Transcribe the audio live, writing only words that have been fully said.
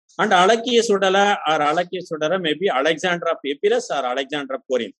And Alakya Sudala or Alakya Sudara may be Alexander of Epirus or Alexander of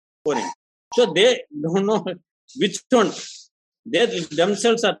Corinth. So they don't know which one. They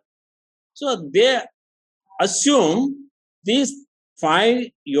themselves are. So they assume these 5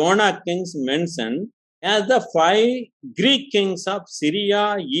 Iona kings mentioned as the 5 Greek kings of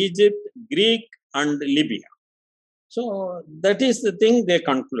Syria, Egypt, Greek, and Libya. So that is the thing they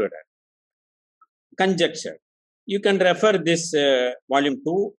concluded. Conjecture. You can refer this volume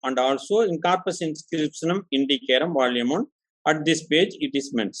 2 and also in Corpus Inscriptionum Indicarum volume 1. At this page it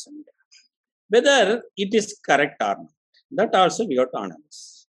is mentioned. Whether it is correct or not, that also we have to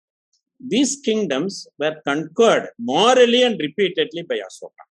analyze. These kingdoms were conquered morally and repeatedly by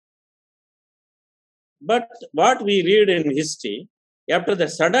Asoka. But what we read in history, after the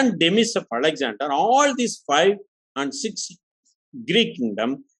sudden demise of Alexander, all these 5 and 6 Greek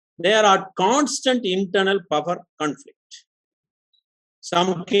kingdoms, there are constant internal power conflict.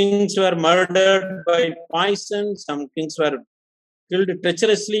 Some kings were murdered by poison, some kings were killed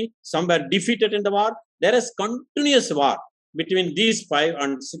treacherously, some were defeated in the war. There is continuous war between these 5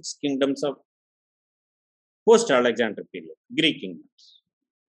 and 6 kingdoms of post-Alexander period, Greek kingdoms.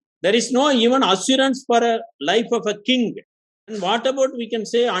 There is no even assurance for a life of a king. And what about, we can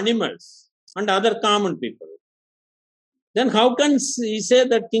say, animals and other common people? Then how can he say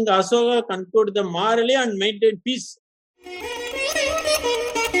that King Asoka concluded them morally and maintained peace?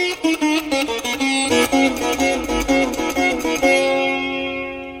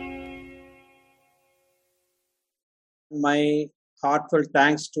 My heartfelt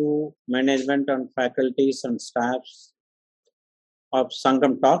thanks to management and faculties and staffs of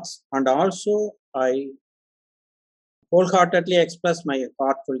Sangam Talks, and also I wholeheartedly express my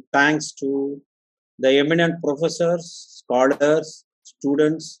heartfelt thanks to the eminent professors, scholars,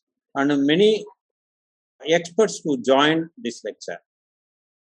 students, and many experts who joined this lecture.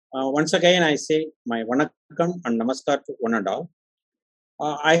 Once again, I say my vanakkam and namaskar to one and all.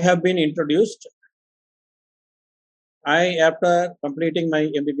 I have been introduced. After completing my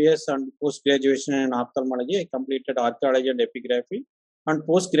MBBS and post-graduation in ophthalmology, I completed archaeology and epigraphy and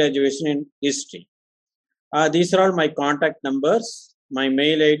post-graduation in history. These are all my contact numbers, my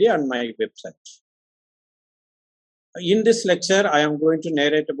mail ID and my website. In this lecture, I am going to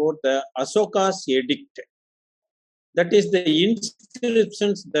narrate about the Asoka's edict. That is the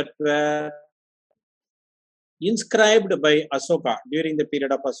inscriptions that were inscribed by Asoka during the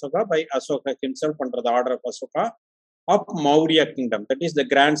period of Asoka, by Asoka himself under the order of Asoka of Maurya kingdom. That is the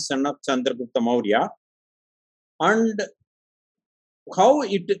grandson of Chandragupta Maurya. And how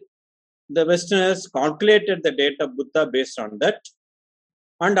the Westerners calculated the date of Buddha based on that.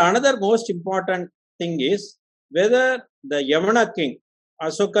 And another most important thing is whether the Yavana king,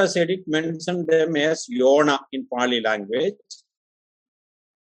 Asoka's edict mentioned them as Yona in Pali language,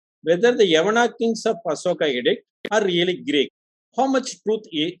 whether the Yavana kings of Asoka edict are really Greek. How much truth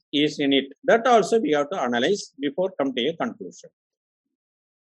is in it? That also we have to analyze before coming to a conclusion.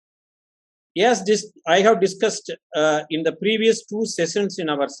 Yes, I have discussed in the previous 2 sessions in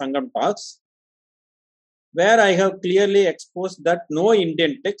our Sangam Talks, where I have clearly exposed that no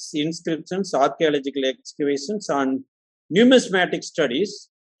Indian texts, inscriptions, archaeological excavations, and numismatic studies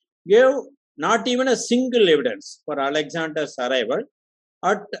gave not even a single evidence for Alexander's arrival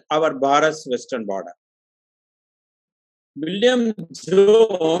at our Bharat's western border. William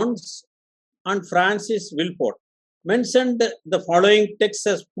Jones and Francis Wilport mentioned the following texts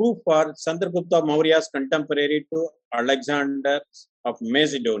as proof for Chandragupta Maurya's contemporary to Alexander of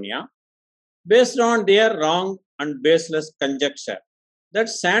Macedonia, based on their wrong and baseless conjecture that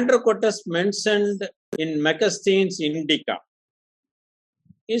Sandrocotus mentioned in Macastin's Indica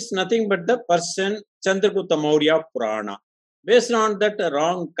is nothing but the Persian Chandragupta Maurya Purana. Based on that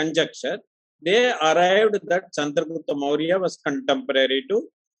wrong conjecture, they arrived that Chandragupta Maurya was contemporary to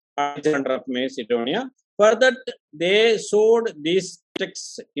Alexander of Macedonia. For that, they showed these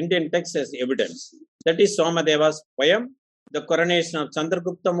texts, Indian texts, as evidence. That is Somadeva's poem, the coronation of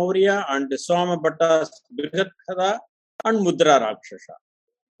Chandragupta Maurya, and Somabhatta's Brihatkatha and Mudra Rakshasa.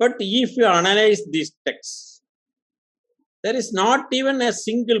 But if you analyze these texts, there is not even a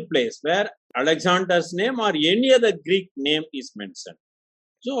single place where Alexander's name or any other Greek name is mentioned.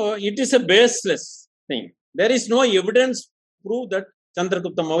 So it is a baseless thing. There is no evidence to prove that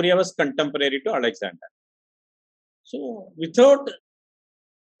Chandragupta Maurya was contemporary to Alexander. So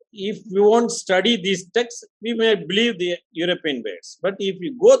if we won't study these texts, we may believe the European ways. But if we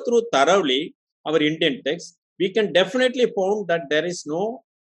go through thoroughly our Indian texts, we can definitely find that there is no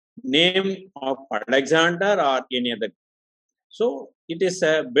name of Alexander or any other. So it is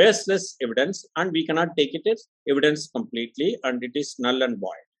a baseless evidence and we cannot take it as evidence completely, and it is null and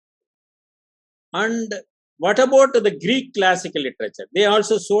void. And what about the Greek classical literature? They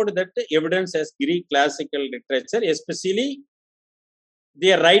also showed that evidence as Greek classical literature, especially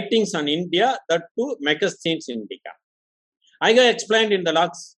their writings on India, that too Megasthenes Indica. I have explained in the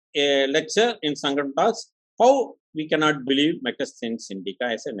last lecture in Sangam Talks how we cannot believe Megasthenes Indica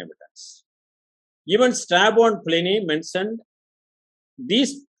as an evidence. Even Strabo and Pliny mentioned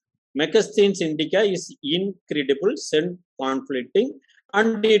these Megasthenes Indica is incredible, self-conflicting,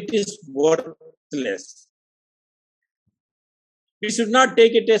 and it is worthless. We should not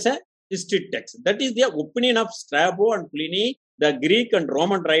take it as a history text. That is the opinion of Strabo and Pliny, the Greek and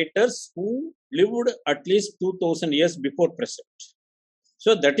Roman writers who lived at least 2000 years before present.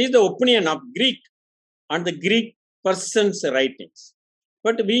 So that is the opinion of Greek and the Greek person's writings.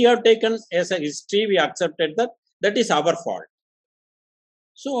 But we have taken as a history, we accepted that that is our fault.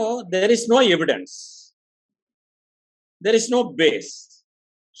 So there is no evidence. There is no base.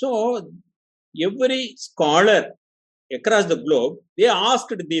 So every scholar across the globe, they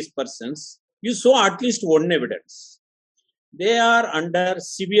asked these persons, you saw at least one evidence. They are under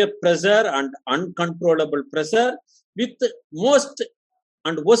severe pressure and uncontrollable pressure with most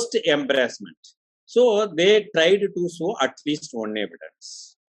and worst embarrassment. So they tried to show at least one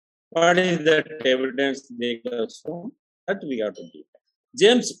evidence. What is that evidence they have shown? That we have to do.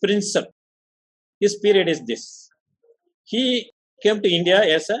 James Prinsep, his period is this. He came to India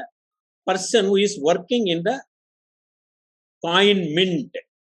as a person who is working in the coin mint.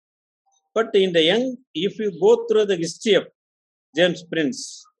 But in the young, if you go through the history of James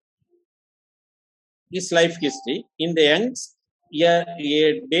Prince, his life history, in the young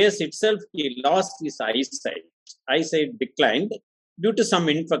days itself, he lost his eyesight. Eyesight declined due to some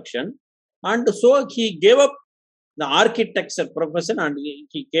infection. And so he gave up the architecture profession and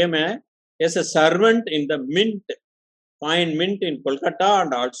he came as a servant in the mint, coin mint in Kolkata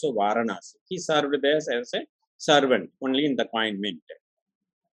and also Varanasi. He served there as a servant only in the coin mint.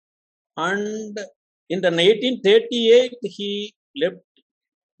 And in the 1838, he left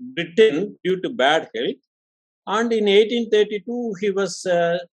Britain due to bad health. And in 1832, he was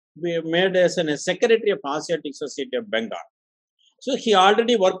made as a secretary of Asiatic Society of Bengal. So he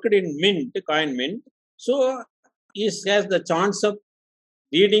already worked in mint, coin mint. So he has the chance of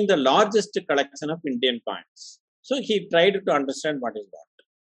reading the largest collection of Indian coins. So he tried to understand what is that.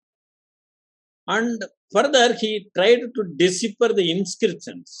 And further, he tried to decipher the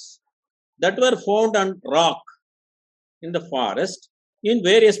inscriptions that were found on rock in the forest in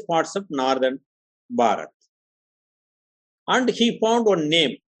various parts of northern Bharat. And he found one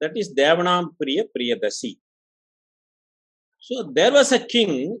name, that is Devanampriya Priyadasi. So there was a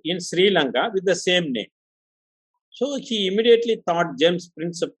king in Sri Lanka with the same name. So he immediately thought, James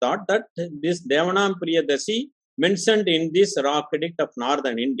Prinsep thought that this Devanampriya Dasi mentioned in this rock edict of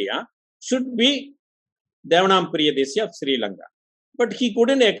northern India should be Devanampriya Dasi of Sri Lanka. But he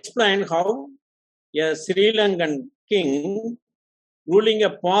couldn't explain how a Sri Lankan king ruling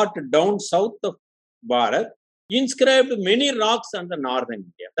a part down south of Bharat inscribed many rocks on the northern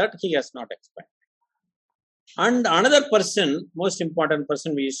India. That he has not explained. And another person, most important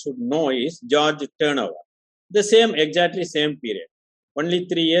person we should know is George Turnover. The same, exactly same period. Only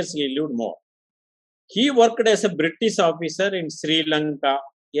 3 years he lived more. He worked as a British officer in Sri Lanka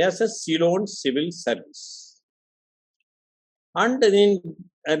as a Ceylon civil service. And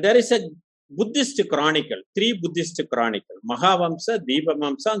there is a Buddhist chronicle, 3 Buddhist chronicles, Mahavamsa,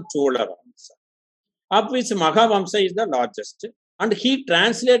 Deepavamsa and Cholavamsa, of which Mahavamsa is the largest. And he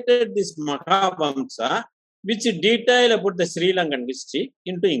translated this Mahavamsa, which detail about the Sri Lankan history,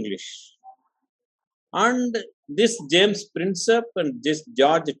 into English. And this James Prinsep and this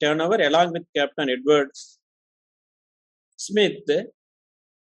George Turnover, along with Captain Edward Smith,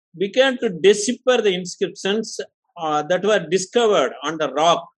 began to decipher the inscriptions that were discovered on the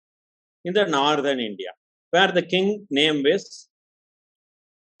rock in the northern India, where the king name was,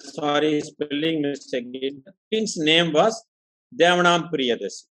 spelling mistake, the king's name was Devanampriya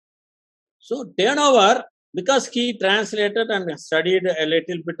Dasi. So Turnover, because he translated and studied a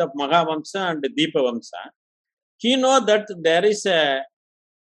little bit of Mahavamsa and Deepavamsa, he knows that there is a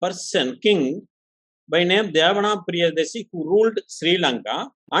person, king, by name Devanampriya Dasi, who ruled Sri Lanka,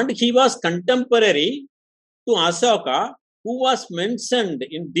 and he was contemporary to Asoka, who was mentioned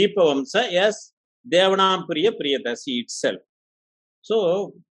in Deepavamsa as Devanampriya Priyadasi itself.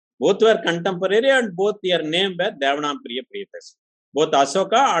 So, both were contemporary and both their name were Devanampriya Priyadasi. Both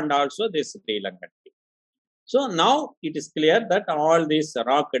Asoka and also the Sri Lankan king. So, now it is clear that all these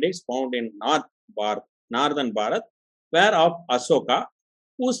rock edicts found in northern Bharat were of Asoka,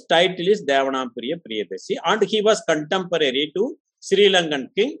 whose title is Devanampriya Priyadasi, and he was contemporary to Sri Lankan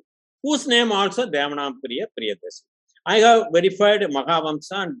king whose name also Devanampriya Priyadasi. I have verified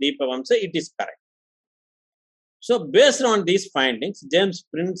Mahavamsa and Deepavamsa, it is correct. So based on these findings, James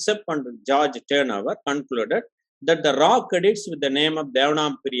Prinsep and George Turnover concluded that the rock edicts with the name of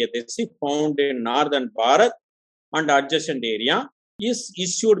Devanampriya Desi found in northern Bharat and adjacent area is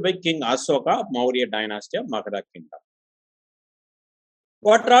issued by King Asoka of Maurya dynasty of Magadha kingdom.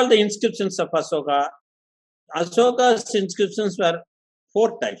 What are all the inscriptions of Asoka? Asoka's inscriptions were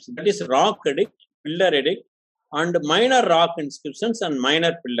 4 types. That is rock edict, pillar edict, and minor rock inscriptions and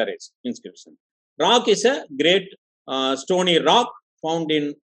minor pillar inscription. Rock is a great stony rock found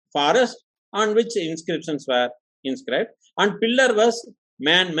in forest on which inscriptions were inscribed, and pillar was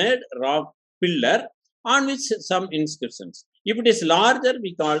man-made rock pillar on which some inscriptions. If it is larger,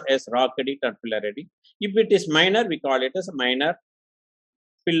 we call it as rock edict or pillar edict. If it is minor, we call it as minor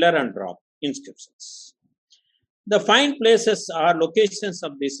pillar and rock inscriptions. The find places or locations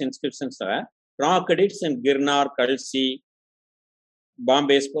of these inscriptions are rock edicts in Girnar, Kalsi,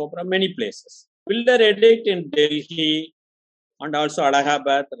 Bombay Scopra, many places. Pillar edict in Delhi and also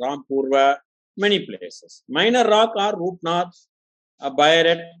Allahabad, Rampurva, many places. Minor rock are Roopnath,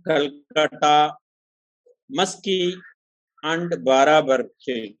 Bayaret, Calcutta, Musky, and Barabar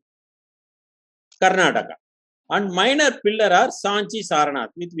Hill, Karnataka. And minor pillar are Sanchi Saranath,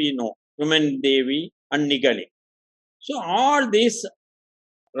 which we know, Women Devi and Nigali. So all these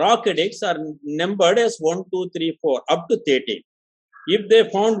rock edicts are numbered as 1, 2, 3, 4, up to 13. If they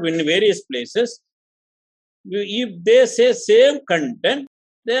found in various places, if they say same content,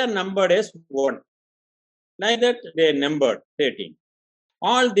 they are numbered as 1. Like that, they are numbered 13.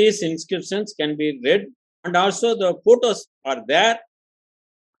 All these inscriptions can be read, and also the photos are there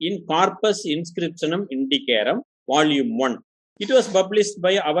in Corpus Inscriptionum Indicarum, Volume 1. It was published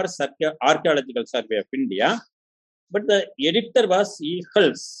by our Archaeological Survey of India, but the editor was E.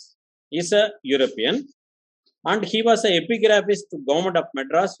 Hulse. He is a European, and he was an epigraphist to Government of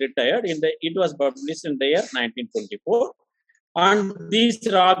Madras, retired. It was published in the year 1924, and these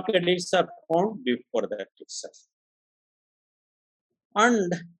rock edicts are found before that itself.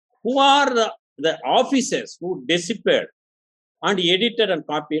 And who are the officers who deciphered and edited and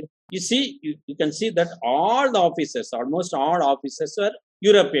copied? You see, you can see that all the officers, almost all officers, were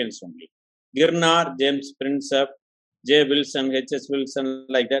Europeans only. Girnar, James Prinsep, J. Wilson, H.S. Wilson,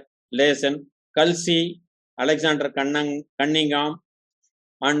 like that, Layson, Kalsi, Alexander Cunningham,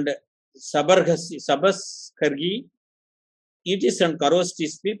 and Sabaskargi, it is and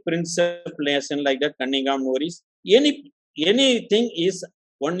Karostisby, Prinsep, Layson, like that, Cunningham, Norris. Anything is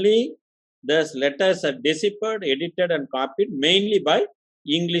only the letters are deciphered, edited, and copied mainly by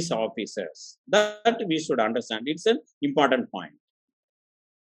English officers. That we should understand. It's an important point.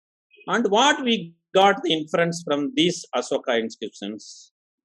 And what we got the inference from these Asoka inscriptions,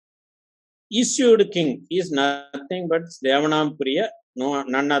 issued king is nothing but Devanampriya,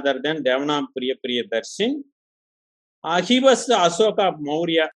 none other than Devanampriya Priyadarsin. He was the Asoka of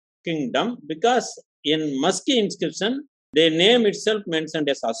Maurya kingdom because in Musky inscription, the name itself mentioned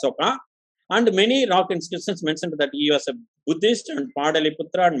as Asoka, and many rock inscriptions mentioned that he was a Buddhist, and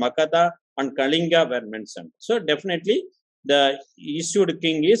Padaliputra and Magadha and Kalinga were mentioned. So definitely the issued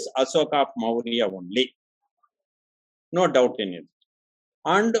king is Asoka of Maurya only. No doubt in it.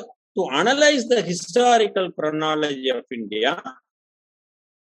 And to analyze the historical chronology of India,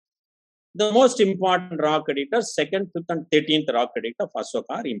 the most important rock edict, 2nd, 5th, and 13th rock edict of Asoka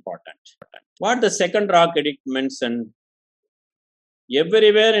are important. What the 2nd rock edict mentioned?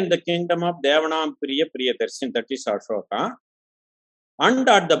 Everywhere in the kingdom of Devanampriya Priyadarsin, that is Asoka, and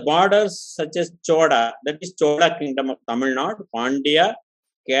at the borders such as Choda, that is Choda kingdom of Tamil Nadu, Pandya,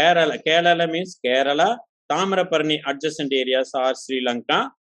 Kerala means Kerala, Tamraparni adjacent areas are Sri Lanka.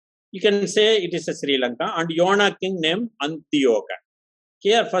 You can say it is a Sri Lanka, and Yona king named Antiocha.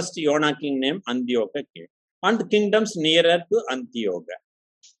 Here first Yona king named Antiocha came, and kingdoms nearer to Antiocha.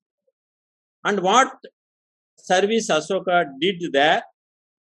 And what service Asoka did there,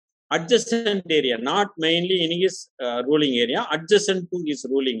 adjacent area, not mainly in his ruling area, adjacent to his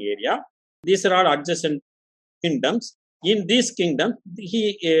ruling area. These are all adjacent kingdoms. In these kingdoms,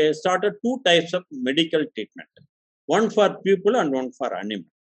 he started 2 types of medical treatment, one for people and one for animal.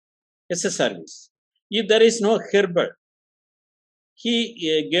 It's a service. If there is no herbal,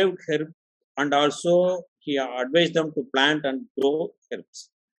 he gave herb, and also he advised them to plant and grow herbs.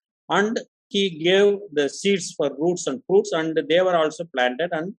 And he gave the seeds for roots and fruits, and they were also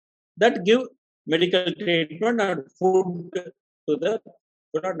planted, and that give medical treatment and food to the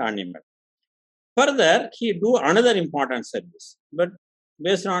animal. Further, he do another important service, but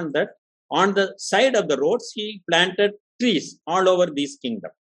based on that, on the side of the roads, he planted trees all over this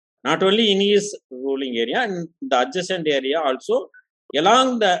kingdom. not only in his ruling area and the adjacent area also.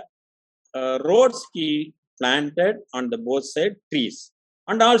 Along the roads, he planted on the both side trees,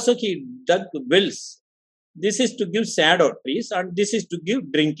 and also he dug wells. This is to give shadow trees, and this is to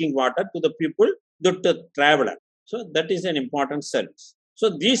give drinking water to the people, the traveler. So that is an important service.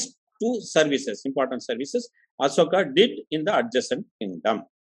 So these two services, important services, Asoka did in the adjacent kingdom.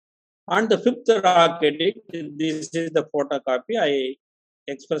 And the fifth rock edict, this is the photocopy. I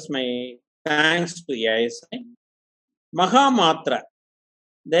express my thanks to AISI. Mahamatra,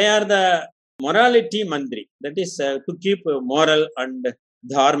 they are the morality mandri, that is to keep moral and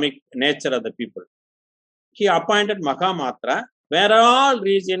dharmic nature of the people. He appointed Mahamatra, where all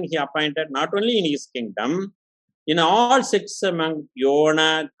region he appointed, not only in his kingdom, in all sects among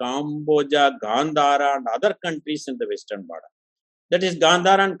Yona, Cambodia, Gandhara, and other countries in the western border. That is,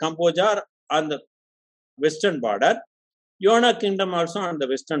 Gandhara and Cambodia are on the western border, Yona kingdom also on the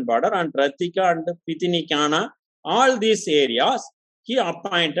western border, and Ratika and Pitinikana, all these areas, he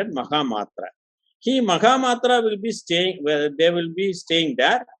appointed Mahamatra. Mahamatra will be staying, they will be staying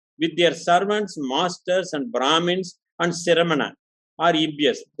there with their servants, masters, and Brahmins, and Siramana or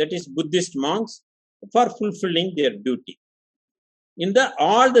Ibhyas, that is Buddhist monks, for fulfilling their duty in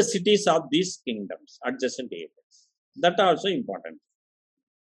all the cities of these kingdoms, adjacent areas. That also important.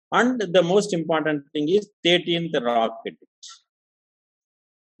 And the most important thing is 13th rock edict.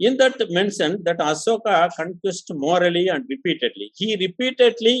 In that mentioned that Asoka conquered morally and repeatedly. He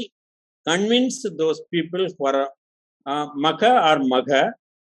repeatedly convinced those people for Maka or Magha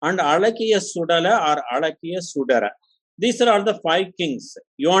and Alakiya Sudala or Alakiya Sudara. These are all the 5 kings,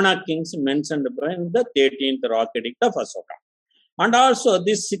 Yona kings mentioned in the 13th rock edict of Asoka. And also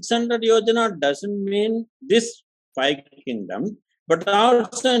this 600 yojana doesn't mean this 5 kingdom, but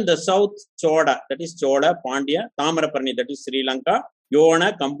also in the south, Choda, that is Choda, Pandya, Tamaraparni, that is Sri Lanka,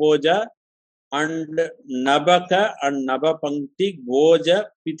 Yona, Cambodia, and Nabaka and Nabapankti, Goja,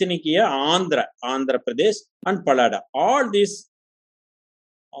 Pitinikia, Andhra Pradesh, and Palada. All these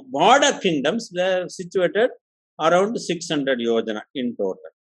border kingdoms were situated around 600 yojana in total.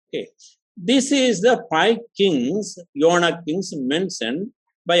 Okay. This is the 5 kings, Yona kings mentioned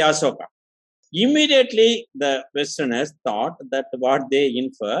by Asoka. Immediately, the Westerners thought that what they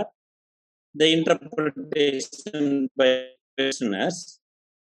infer, the interpretation by Westerners,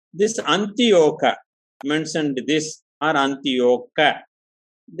 this Antiocha mentioned this or Antiocha.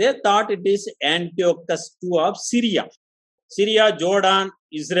 They thought it is Antiochus II of Syria. Syria, Jordan,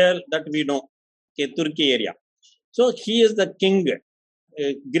 Israel, that we know, okay, Turkey area. So he is the king,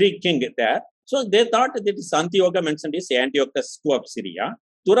 Greek king there. So they thought that this Antiochus mentioned is Antiochus II of Syria.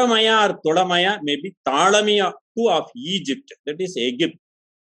 Turamaya or Tolamaya may be Ptolemy II of Egypt, that is Egypt,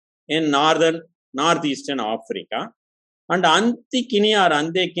 in northeastern Africa. And Antikini or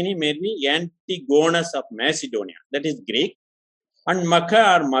Andekini may be Antigonus of Macedonia, that is Greek. And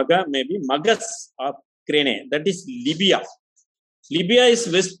Maka or Maga may be Magas of Crene, that is Libya. Libya is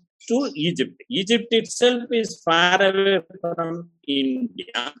west to Egypt. Egypt itself is far away from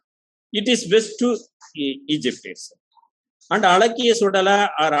India. It is west to Egypt itself. And Alakiya Sudala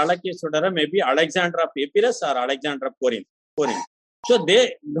or Alakiya Sudara may be Alexander of Epirus or Alexander of Corinth. So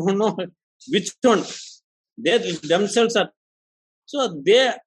they don't know which one. They themselves are. So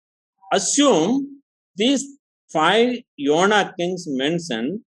they assume these 5 Yona kings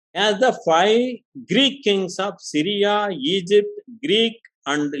mentioned as the 5 Greek kings of Syria, Egypt, Greek,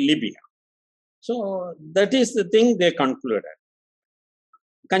 and Libya. So that is the thing they concluded.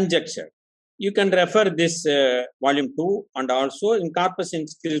 Conjecture. You can refer this volume 2 and also in Corpus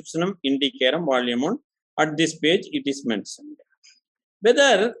Inscriptionum Indicarum volume 1. At this page, it is mentioned.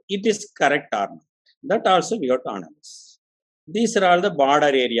 Whether it is correct or not, that also we have to analyze. These are all the border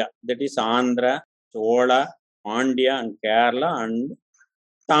area, that is Andhra, Chola, Pandya, and Kerala, and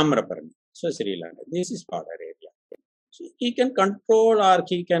Tamraparni. So Sri Lanka. This is border area. So he can control or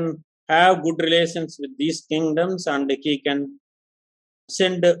he can have good relations with these kingdoms, and he can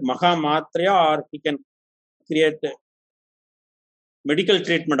send Mahamatra, or he can create medical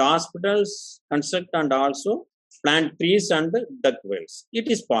treatment hospitals, construct and also plant trees and duck wells. It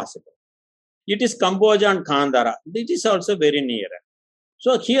is possible. It is Cambodia and Gandhara. It is also very near.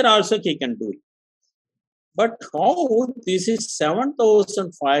 So here also he can do it. But how? This is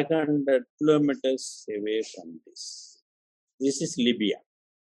 7,500 kilometers away from this. This is Libya.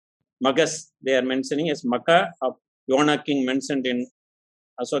 Magas, they are mentioning as Maka of Yona king mentioned in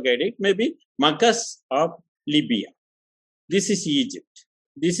Asoka edict, maybe Magas of Libya. This is Egypt.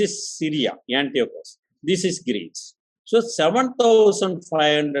 This is Syria, Antiochus. This is Greece. So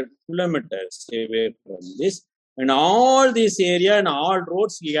 7,500 kilometers away from this, In all this area and all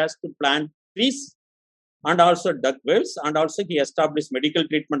roads, he has to plant trees and also dug wells, and also he established medical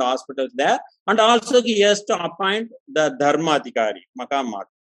treatment hospitals there, and also he has to appoint the Dharmadhikari, Makamat.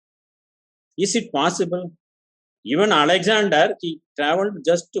 Is it possible? Even Alexander, he traveled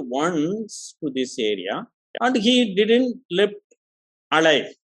just once to this area and he didn't live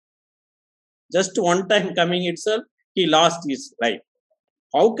alive. Just one time coming itself, he lost his life.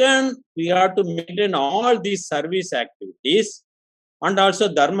 How can we have to maintain all these service activities and also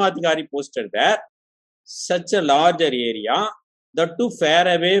Dharmadhikari posted there, such a larger area, that too far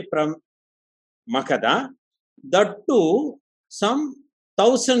away from Magadha, that too some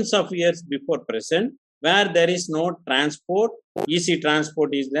thousands of years before present, where there is no transport, easy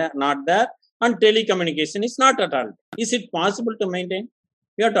transport is there, not there, and telecommunication is not at all. Is it possible to maintain?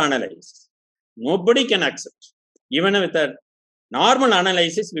 We have to analyze. Nobody can accept. Even with a normal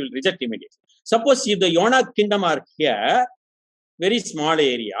analysis, we will reject immediately. Suppose if the Yona kingdom are here, very small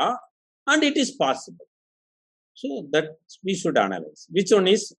area, and it is possible. So that we should analyze. Which one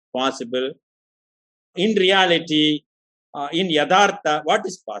is possible? In reality, in Yadhartha, what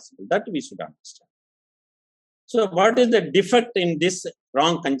is possible? That we should understand. So what is the defect in this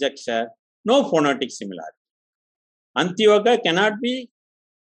wrong conjecture? No phonetic similarity. Antiochus cannot be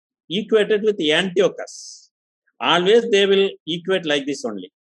equated with Antiochus. Always they will equate like this only.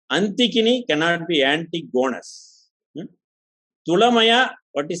 Antikini cannot be Antigonus. Tulamaya,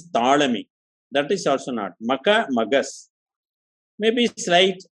 what is Ptolemy? That is also not. Maka, Magas. Maybe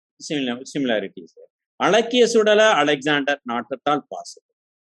slight similarities. Alakia Sudala, Alexander, not at all possible.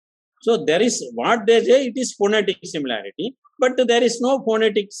 So there is what they say, it is phonetic similarity, but there is no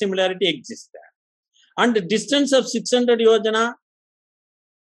phonetic similarity exists there. And the distance of 600 yojana,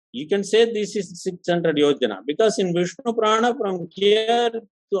 you can say this is 600 yojana, because in Vishnu Purana from here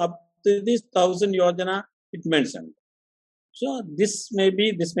to up to this 1000 yojana, it mentioned. So this may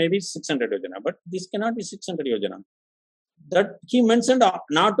be 600 yojana, but this cannot be 600 yojana. That he mentioned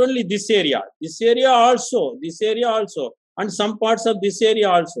not only this area also, and some parts of this area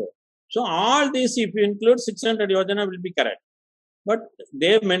also. So all this, if you include 600 yojana, will be correct. But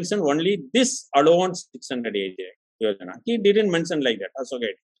they mentioned only this alone 600 yojana. He didn't mention like that. Asoka.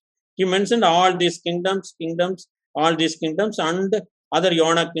 He mentioned all these kingdoms, all these kingdoms, and other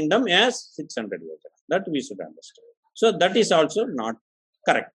Yona kingdom as 600 yojana. That we should understand. So that is also not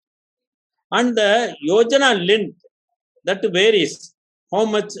correct. And the yojana length, that varies. How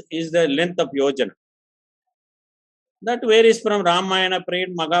much is the length of yojana? That varies from Ramayana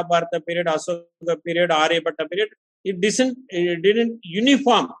period, Mahabharata period, Asoka period, Aryabhatta period. It didn't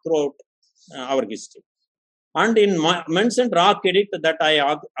uniform throughout our history. And in mentioned rock edict that I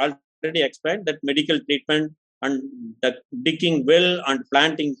already explained, that medical treatment and the digging well and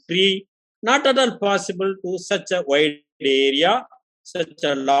planting tree, not at all possible to such a wide area, such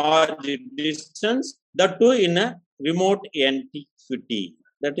a large distance, that too in a remote antiquity.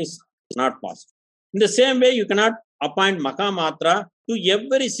 That is not possible. In the same way, you cannot appoint Mahamatra to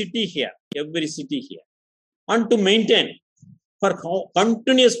every city here, and to maintain for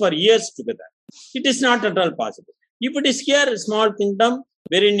continuous for years together. It is not at all possible. If it is here, a small kingdom,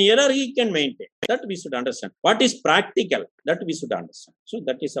 very nearer, he can maintain. That we should understand. What is practical? That we should understand. So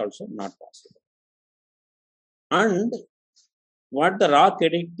that is also not possible. And what the Rock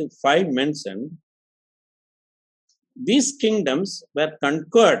Edict 5 mentioned, these kingdoms were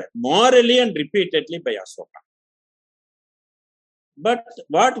conquered morally and repeatedly by Asoka. But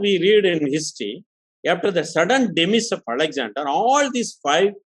what we read in history, after the sudden demise of Alexander, all these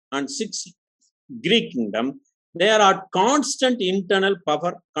 5 and 6 Greek kingdoms, there are constant internal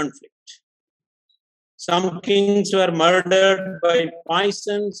power conflict. Some kings were murdered by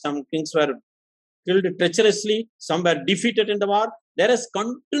poison, some kings were killed treacherously, some were defeated in the war. There is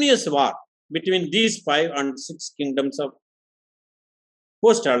continuous war between these 5 and 6 kingdoms of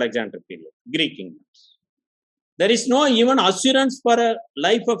post-Alexander period, Greek kingdoms. There is no even assurance for a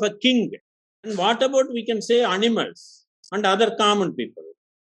life of a king. And what about, we can say, animals and other common people?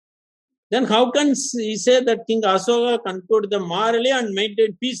 Then how can he say that King Asoka conquered them morally and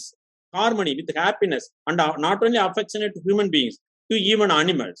maintained peace, harmony with happiness, and not only affectionate to human beings, to even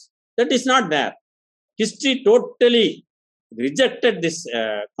animals? That is not there. History totally rejected this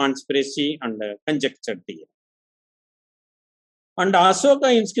conspiracy and conjectured theory. And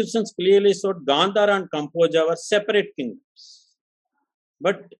Asoka inscriptions clearly showed Gandhara and Kamboja were separate kingdoms.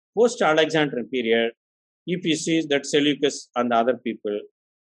 But post-Alexandrian period, if you see that Seleucus and the other people,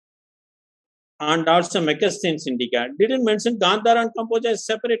 and also Megasthenes Indica, didn't mention Gandhara and Kamboja as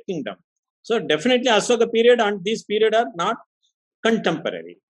separate kingdom. So definitely Asoka period and this period are not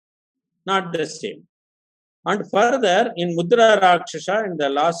contemporary, not the same. And further, in Mudra Rakshasa, in the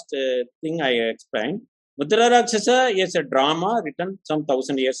last thing I explained, Mudra Rakshasa is a drama written some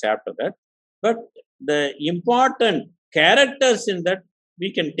 1,000 years after that. But the important characters in that,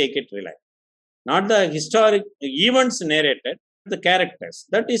 we can take it reliable. Not the historic events narrated, the characters.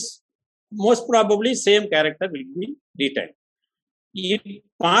 That is most probably same character will be retained.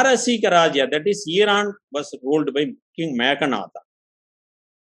 Parasika Raja, that is Iran, was ruled by King Meghanada.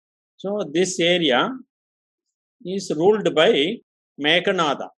 So this area is ruled by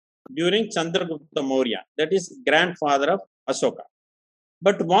Meghanada during Chandragupta Maurya, that is grandfather of Ashoka.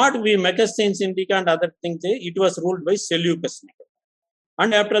 But what we Megasthenes Indica and other things say, it was ruled by Seleucus.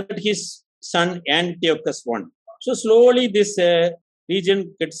 And after that, his son Antiochus I. So slowly this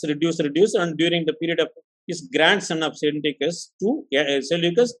region gets reduced, and during the period of his grandson of Seleucus,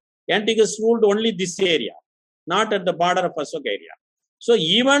 Antiochus ruled only this area, not at the border of Ashoka area. So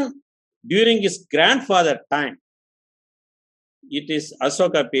even during his grandfather time, it is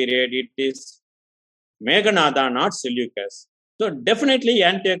Ashoka period, it is Meghanada, not Seleucus. So definitely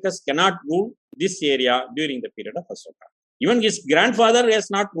Antiochus cannot rule this area during the period of Ashoka. Even his grandfather has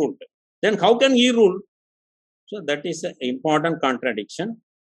not ruled. Then how can he rule? So that is an important contradiction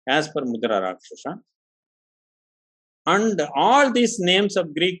as per Mudra Rakshasa. And all these names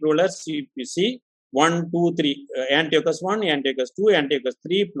of Greek rulers, if you see, 1, 2, 3, Antiochus 1, Antiochus 2, Antiochus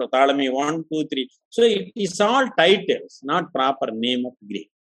 3, Ptolemy 1, 2, 3. So it is all titles, not proper name of Greek.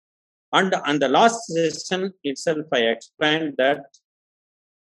 And on the last session itself, I explained that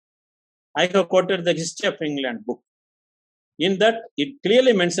I have quoted the History of England book. In that, it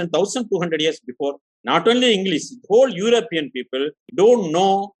clearly mentioned 1200 years before, not only English, whole European people don't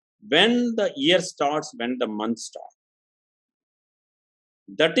know when the year starts, when the month starts.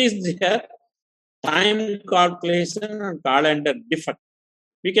 That is their time calculation and calendar defect.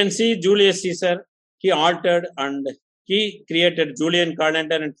 We can see Julius Caesar, he altered and he created Julian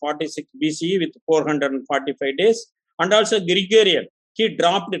calendar in 46 BCE with 445 days. And also Gregorian, he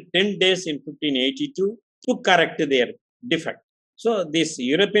dropped 10 days in 1582 to correct their defect. So this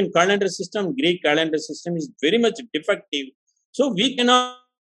European calendar system, Greek calendar system is very much defective. So we cannot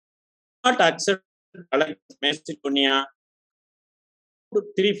accept Macedonia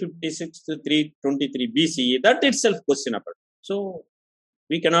 356 to 323 BCE. That itself questionable. So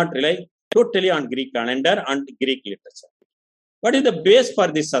we cannot rely totally on Greek calendar and Greek literature. What is the base for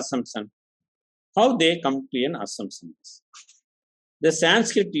this assumption? How they come to an assumption? The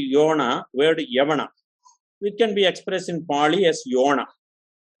Sanskrit Yona, word Yavana, which can be expressed in Pali as Yona.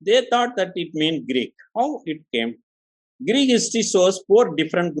 They thought that it meant Greek. How it came? Greek history shows 4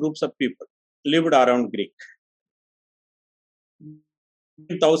 different groups of people lived around Greek.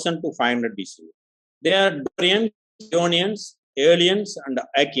 1000 to 500 BC. They are Dorians, Ionians, Aeolians, and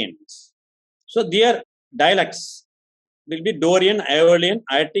Achaeans. So their dialects will be Dorian, Aeolian,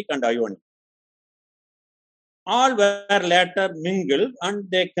 Attic, and Ionian. All were later mingled and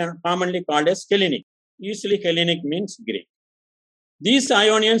they can commonly called as Hellenic. Usually Hellenic means Greek. These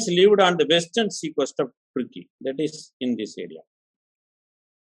Ionians lived on the western seacoast of Turkey, that is in this area.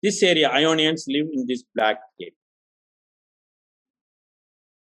 This area, Ionians live in this black area.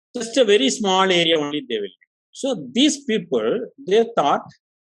 Just a very small area only they will live. So these people, they thought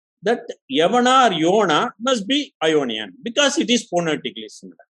that Yavana or Yona must be Ionian because it is phonetically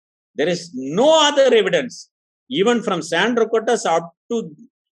similar. There is no other evidence. Even from Sandrocotus up to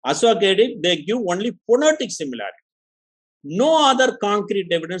Aswakedic, they give only phonetic similarity. No other concrete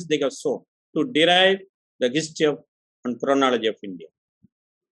evidence they have shown to derive the history of and chronology of India.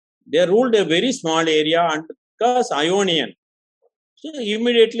 They ruled a very small area and because Ionian. So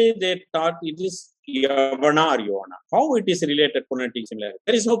immediately they thought it is Yavana or Yona. How it is related phonetic similarity?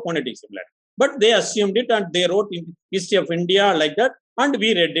 There is no phonetic similarity. But they assumed it and they wrote in history of India like that and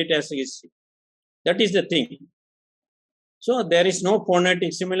we read it as a history. That is the thing. So there is no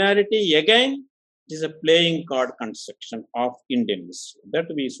phonetic similarity. Again, it is a playing card construction of Indian history. That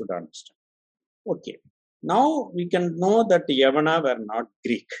we should understand. Okay. Now we can know that Yavana were not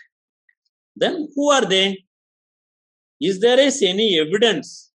Greek. Then who are they? Is there any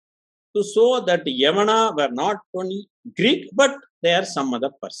evidence to show that Yavana were not only Greek, but they are some other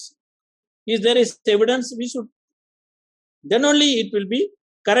person? Is there evidence? We should. Then only it will be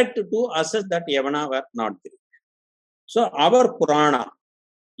correct to assess that Yavana were not Greek. So our Purana,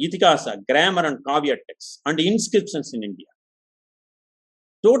 Itikasa, grammar and Kavya texts and inscriptions in India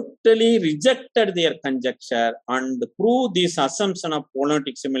totally rejected their conjecture and proved this assumption of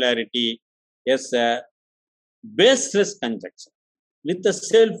phonetic similarity as a baseless conjecture with a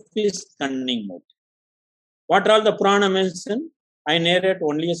selfish cunning motive. What all the Purana mention? I narrate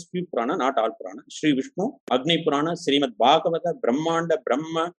only a few Purana, not all Purana. Sri Vishnu, Agni Purana, Srimad Bhagavata, Brahmanda,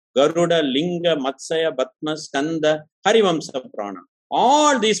 Brahma, Garuda, Linga, Matsaya, Batma, Skanda, Harivamsa Purana.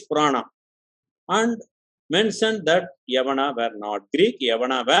 All these Purana and mentioned that Yavana were not Greek,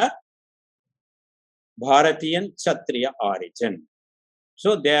 Yavana were Bharatian Kshatriya origin.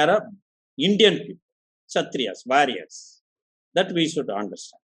 So they are Indian people, Kshatriyas, warriors. That we should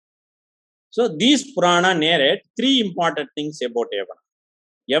understand. So these Purana narrate three important things about Yavana.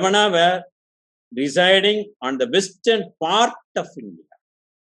 Yavana were residing on the western part of India.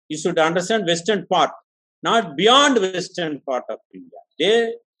 You should understand western part, not beyond western part of India.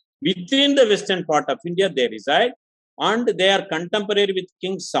 They within the western part of India they reside, and they are contemporary with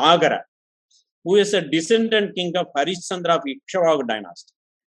King Sagara, who is a descendant king of Harishchandra of Ikshvaku dynasty.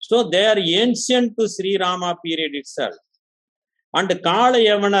 So they are ancient to Sri Rama period itself. And Kala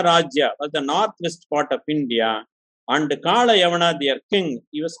Yavana Rajya was the northwest part of India, and Kala Yavana, their king,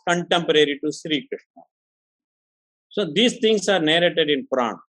 he was contemporary to Sri Krishna. So these things are narrated in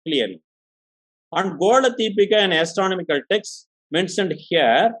Purana clearly. And Goda Deepika, an astronomical text, mentioned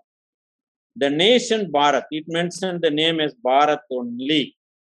here the nation Bharat. It mentioned the name as Bharat only.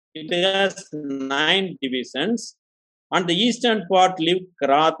 It has 9 divisions. On the eastern part lived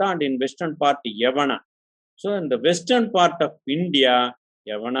Krata, and in western part Yavana. So in the western part of India,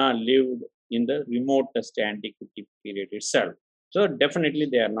 Yavana lived in the remotest antiquity period itself. So definitely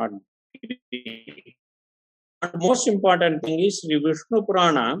they are not Greek. And most important thing is Sri Vishnu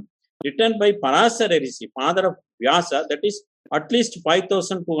Purana, written by Parasara Rishi, father of Vyasa, that is at least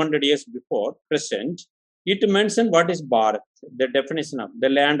 5,200 years before present. It mentioned what is Bharat, the definition of the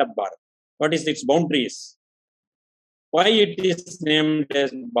land of Bharat, what is its boundaries, why it is named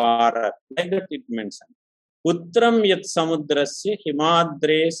as Bharat, like that it mentioned. Utram yat samudrasya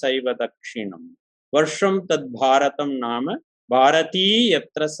himadre saiva dakshinam varsham tad bharatam nama bharati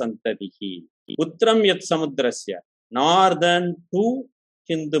yatra santadihi. Utram yat samudrasya, northern to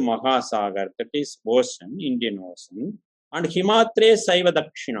Hindu Mahasagar, that is ocean, Indian Ocean, and Himadre saiva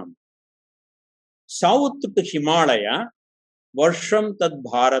dakshinam, south to Himalaya, varsham tad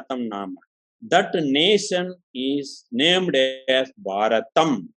bharatam nama. That nation is named as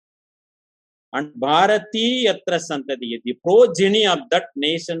Bharatam. And Bharati Yatra Santati, the progeny of that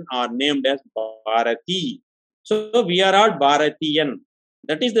nation are named as Bharati. So we are all Bharatiyan.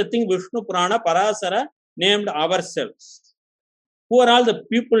 That is the thing Vishnu Purana Parasara named ourselves. Who are all the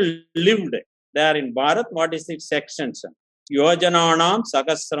people lived there in Bharat? What is its extension? Yojananam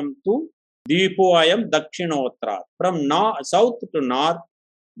Sakasram tu Deepoayam Dakshinotra. From south to north,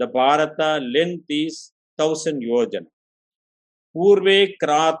 the Bharata length is 1000 yojana. Purve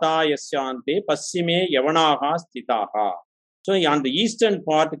Krata Yasyante Passime Yavanaha Stitaha. So on the eastern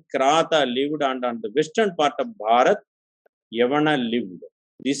part, Krata lived, and on the western part of Bharat, Yavana lived.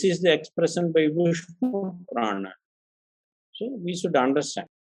 This is the expression by Vishnu Purana. So we should understand.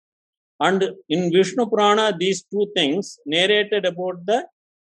 And in Vishnu Purana, these two things narrated about the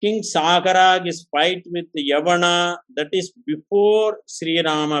King Sagara's fight with Yavana, that is before Sri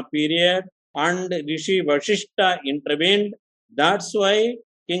Rama period, and Rishi Vashishta intervened. That's why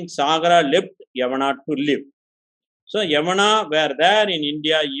King Sagara left Yavana to live. So Yavana were there in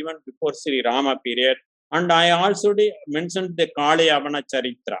India even before Sri Rama period. And I also mentioned the Kala Yavana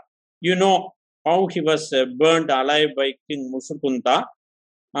Charitra. You know how he was burnt alive by King Musukunta.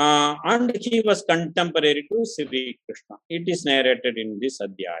 And he was contemporary to Sri Krishna. It is narrated in this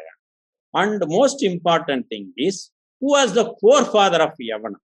Adhyaya. And the most important thing is, who was the forefather of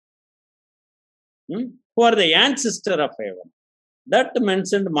Yavana? Who are the ancestor of Yavana? That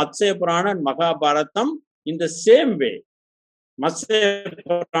mentioned Matsya Purana and Mahabharatam in the same way. Matsya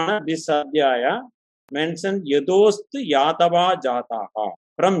Purana, this Adhyaya, mentioned Yadost Yadava Jataha.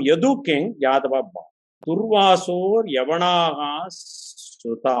 From Yadu king, Yadava born. Turvasor Yavanaha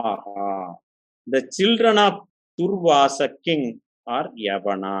Sutaha. The children of Turvasa king are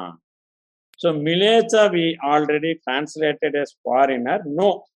Yavana. So Milecha we already translated as foreigner.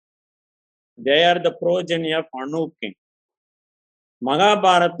 No. They are the progeny of Anu king.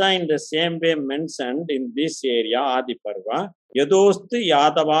 Mahabharata in the same way mentioned in this area, Adi Parva, Yadosti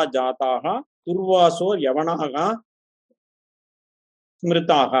Yadava Jataha, Turvaso Yavanaha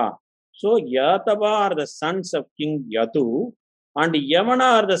Smritaha. So Yadava are the sons of King Yadu, and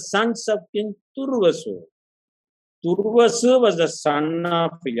Yavana are the sons of King Turvasu. Turvasu was the son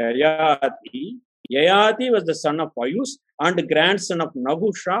of Yayati. Yayati was the son of Ayus and grandson of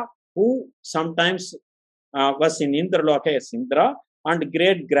Nahusha, who sometimes was in Indraloka as Indra, and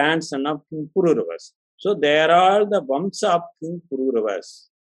great grandson of King Pururavas. So they are all the Vamsa of King Pururavas.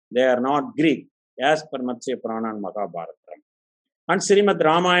 They are not Greek, as per Matsya Purana and Mahabharata. And Srimad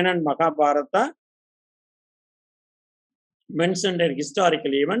Ramayana and Mahabharata mentioned a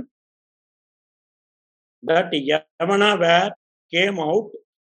historical event that Yavana came out.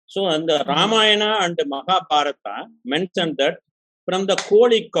 So, in the Ramayana and Mahabharata mentioned that from the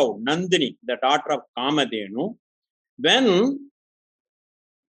holy cow, Nandini, the daughter of Kamadhenu, when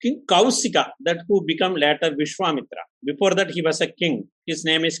King Kausika, that who became later Vishwamitra, before that he was a king, his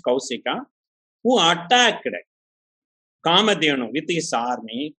name is Kausika, who attacked Kamadhenu with his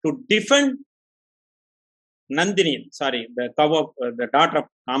army to defend Nandini, the cow of the daughter of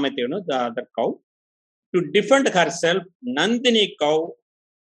Kamadhenu, the other cow, to defend herself. Nandini cow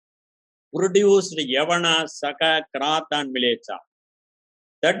produced Yavana, Saka, Krata, and Milecha.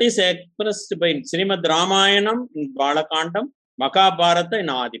 That is expressed by Srimad Ramayanam in Balakandam, Mahabharata in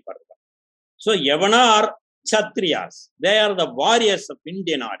Adiparva. So Yavana are Kshatriyas. They are the warriors of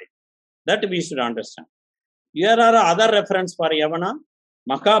Indian origin. That we should understand. Here are other reference for Yavana.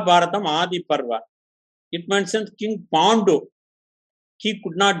 Mahabharatam Adiparva. It mentions King Pandu. He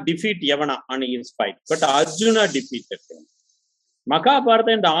could not defeat Yavana on his fight, but Arjuna defeated him.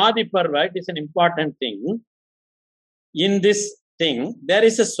 Mahabharata in the Adiparva, it is an important thing. In this thing, there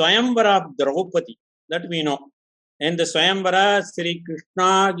is a Swayamvara of Draupadi that we know. In the Swayamvara, Sri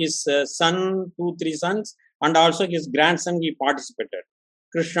Krishna, his son, 2-3 sons, and also his grandson, he participated,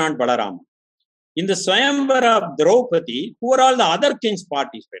 Krishna and Balaram. In the Swayamvara of Draupadi, who are all the other kings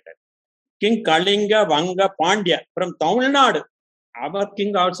participated? King Kalinga, Vanga, Pandya from Tamil Nadu. Our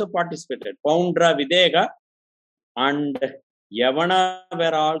king also participated. Poundra, Videga, and Yavana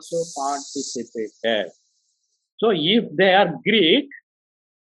were also participated. So if they are Greek,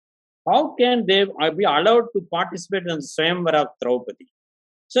 how can they be allowed to participate in the Swayamvara of Draupadi?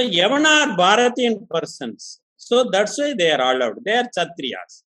 So Yavana are Bharatian persons. So that's why they are allowed. They are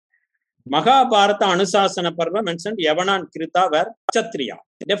Kshatriyas. Mahabharata Anusasana Parva mentioned Yavana and Krita were Kshatriya.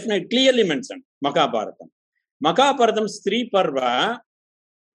 Definitely, clearly mentioned Mahabharata. Mahabharatam Stri Parva,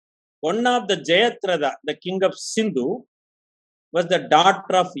 one of the Jayatratha, the king of Sindhu, was the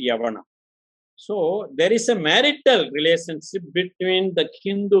daughter of Yavana. So there is a marital relationship between the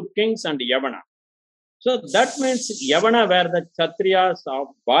Hindu kings and Yavana. So that means Yavana were the Kshatriyas of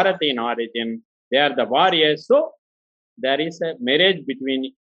Bharata in origin. They are the warriors. So there is a marriage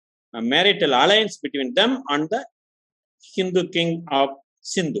between, a marital alliance between them and the Hindu king of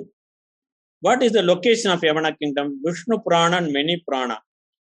Sindhu. What is the location of Yavana kingdom? Vishnu Purana and many Purana.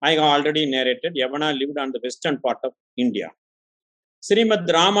 I have already narrated. Yavana lived on the western part of India. Srimad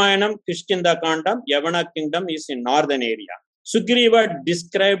Ramayanam, Kishkinda Kandam, Yavana kingdom is in northern area. Sugriva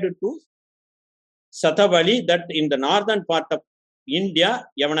described to Satabali that in the northern part of India,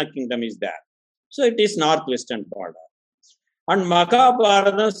 Yavana kingdom is there. So it is northwestern border. And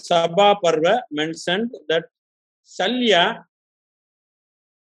Mahabharata Sabha Parva mentioned that Salya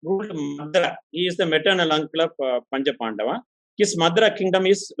ruled Madra. He is the maternal uncle of Pancha Pandava. His Madra kingdom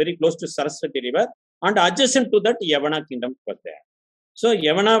is very close to Saraswati river, and adjacent to that Yavana kingdom was there. So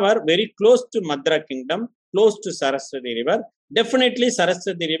Yavana were very close to Madra kingdom, close to Saraswati river. Definitely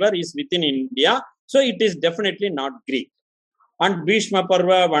Saraswati river is within India, so it is definitely not Greek. And Bhishma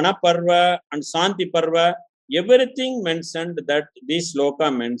Parva, Vana Parva, and Santi Parva, everything mentioned that this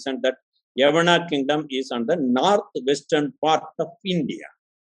sloka mentioned that Yavana kingdom is on the northwestern part of India.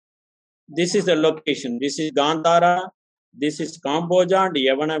 This is the location. This is Gandhara, this is Cambodia, and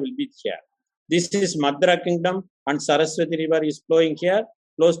Yavana will be here. This is Madra kingdom, and Saraswati river is flowing here,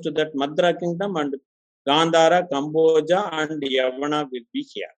 close to that Madra kingdom, and Gandhara, Cambodia, and Yavana will be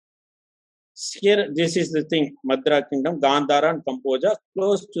here. Here, this is the thing, Madra kingdom, Gandhara, and Cambodia,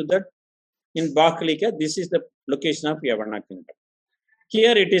 close to that in Bakalika. This is the location of Yavana kingdom.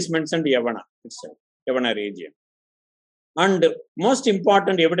 Here it is mentioned Yavana itself, Yavana region. And most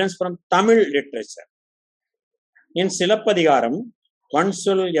important evidence from Tamil literature. In Silappadigaram, one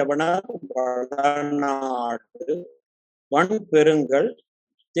Sul Yavana, Vadanadu, one Perungal,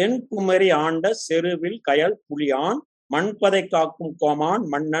 Then Kumari Anda, Seruvil, Kayal, Pulian, Manpadai Kakum Koman,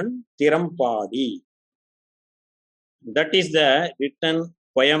 Mannan, Tirampadi. That is the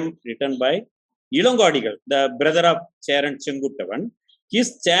poem written by Ilongadigal, the brother of Charan Chenguttavan.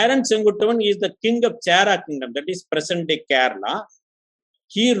 His Charan Chenguttavan is the king of Chera kingdom, that is present day Kerala.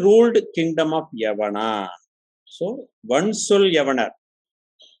 He ruled kingdom of Yavana. So, Vansul Yavana,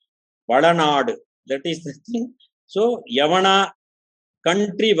 Vadanadu, that is the thing. So, Yavana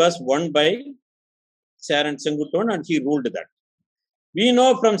country was won by Charan Chenguttavan and he ruled that. We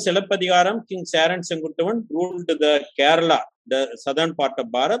know from Silappadigaram, King Charan Chenguttavan ruled the Kerala, the southern part of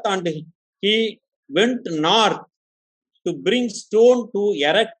Bharat, and he went north to bring stone to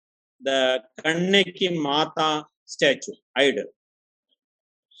erect the Kannaki Mata statue, idol.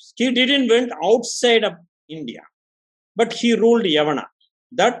 He didn't went outside of India, but he ruled Yavana.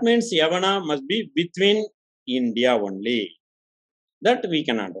 That means Yavana must be between India only. That we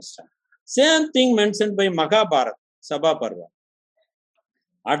can understand. Same thing mentioned by Mahabharata, Sabha Parva.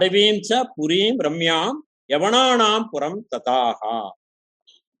 Adavim cha purim ramyam yavananam puram tataha.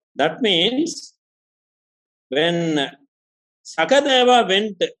 That means when Sakadeva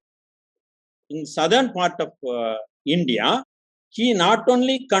went in southern part of India, he not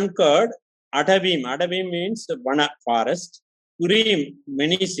only conquered Adavim. Adavim means Vana forest. Purim,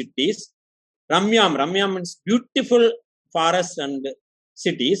 many cities. Ramyam means beautiful forests and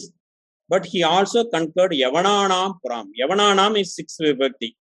cities. But he also conquered Yavananam Puram. Yavananam is 6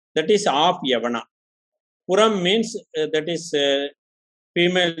 vibhakti. That is half Yavana. Puram means that is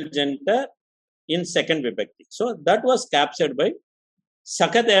female gender in 2nd vibhakti. So that was captured by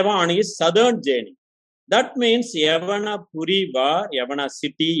Sakadeva on his southern journey. That means Yavana Puri var, Yavana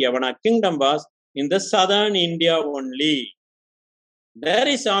city, Yavana kingdom was in the southern India only. There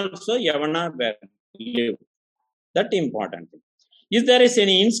is also Yavana where lived. That important thing. If there is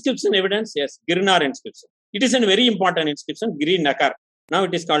any inscription evidence, yes, Girnar inscription. It is a very important inscription, Giri Nakar. Now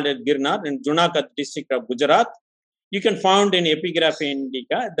it is called Girnar in Junagadh district of Gujarat. You can find in Epigraphy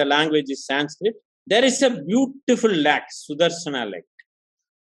Indica, the language is Sanskrit. There is a beautiful lake, Sudarshana Lake.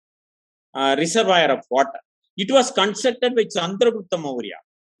 Reservoir of water. It was constructed by Chandragupta Maurya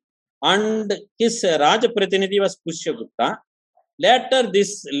and his Raja Pratinidhi was Pushyagupta. Later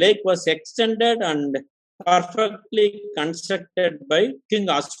this lake was extended and perfectly constructed by King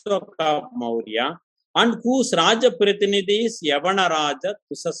Ashoka Maurya and whose Raja Pratinidhi is Yavana Raja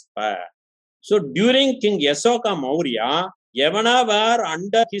Tusaspa. So during King Ashoka Maurya, Yavana were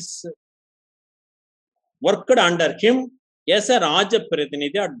under his, worked under him as a Raja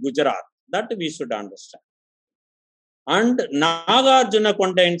Pratinidhi at Gujarat. That we should understand. And Nagarjuna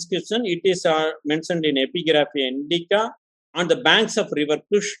Konda inscription, it is mentioned in Epigraphy Indica on the banks of river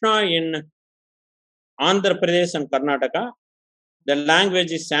Krishna in Andhra Pradesh and Karnataka. The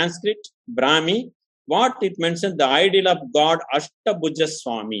language is Sanskrit, Brahmi. What it mentions, the idol of God Ashtabhuja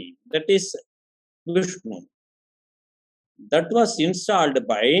Swami, that is Vishnu. That was installed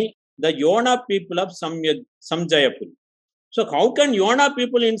by the Yona people of Samjayapur. So how can Yona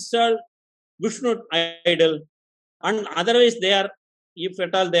people install Vishnu idol? And otherwise they are, if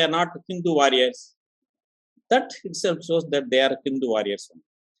at all they are not Hindu warriors. That itself shows that they are Hindu warriors.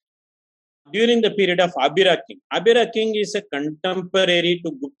 During the period of Abhira King. Abhira King is a contemporary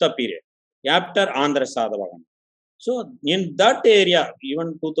to Gupta period, after Andhra Sadhavagana. So in that area,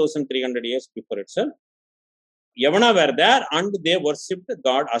 even 2300 years before itself, Yavana were there and they worshipped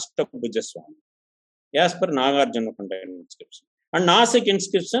God Ashtabhuja Swami, as per Nagarjuna Konda inscription. And Nasik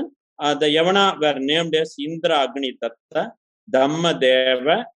inscription, the Yavana were named as Indra Agni Datta, Dhamma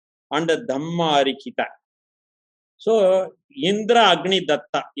Deva, and Dhamma Arikita. So Indra Agni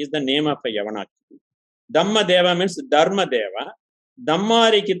Datta is the name of a Yavana. Dhamma Deva means Dharma Deva.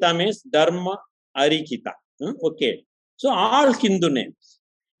 Dhamma Arikita means Dharma Arikita. Okay. So all Hindu names.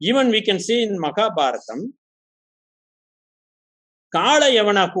 Even we can see in Mahabharatam, Kala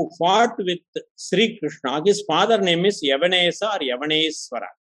Yavana who fought with Sri Krishna, his father name is Yavanesa or Yavaneswara.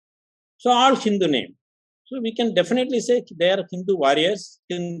 So all Hindu names. So we can definitely say they are Hindu warriors,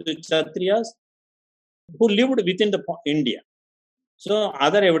 Hindu Kshatriyas who lived within the India. So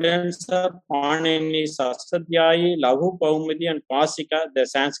other evidence are Panini, Sastadhyayi, Lahu Paumidi and Pasika, the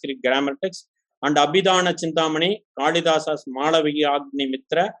Sanskrit grammar text, and Abhidhana Chintamani, Kalidasa's Malavigi Agni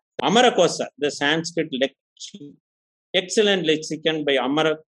Mitra, Amarakosa, the Sanskrit excellent lexicon by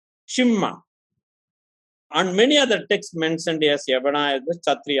Amara Shimma, and many other texts mentioned as Yavana as the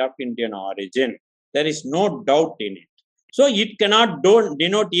Kshatriya of Indian origin. There is no doubt in it. So it cannot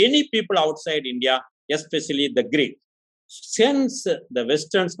denote any people outside India, especially the Greek. Since the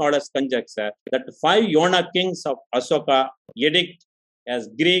Western scholars conjecture that 5 Yona kings of Ashoka edict as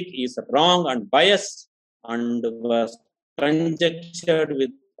Greek is wrong and biased and was conjectured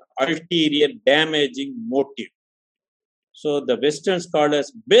with ulterior damaging motive. So the Western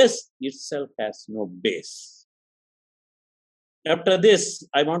scholars' base itself has no base. After this,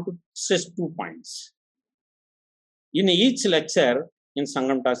 I want to stress 2 points. In each lecture in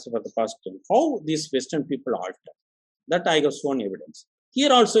Sangam Tasya for the past time, how these Western people alter. That I have shown evidence.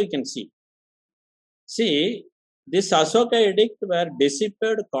 Here also you can see. See, this Ashoka edict were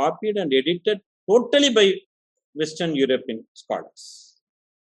deciphered, copied and edited totally by Western European scholars.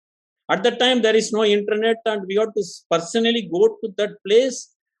 At that time, there is no internet and we have to personally go to that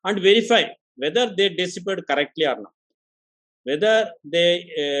place and verify whether they deciphered correctly or not. Whether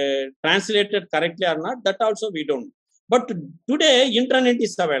they translated correctly or not, that also we don't know. But today, internet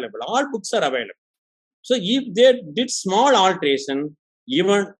is available. All books are available. So if they did small alteration,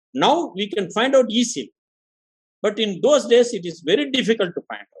 even now we can find out easily. But in those days, it is very difficult to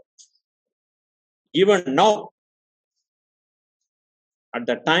find out. Even now, at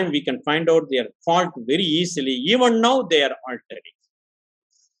the time, we can find out their fault very easily. Even now, they are altering.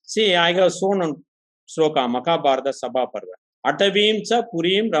 See, I have shown on Sloka, Mahabharata Sabha Parva. Atavim cha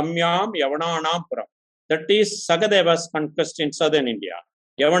Purim Ramyam Yavananam Puram. That is Sagadeva's conquest in southern India.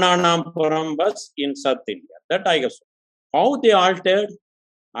 Yavananam Puram was in South India. That I have shown. How they altered?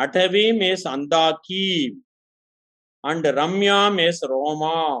 Atavim is Andaki and Ramyam is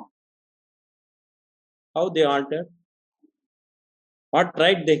Roma. How they altered? What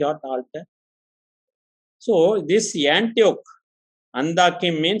right they got altered? So this Antioch, Andaki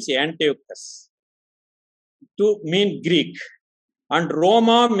means Antiochus, to mean Greek, and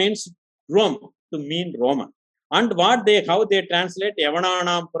Roma means Rome, to mean Roman. And how they translate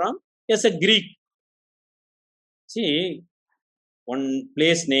Yavananapuram as a Greek. See, one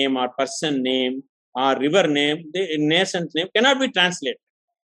place name or person name or river name, the nation's name cannot be translated.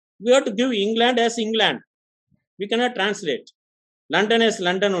 We have to give England as England. We cannot translate. London as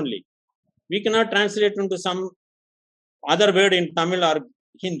London only. We cannot translate into some other word in Tamil or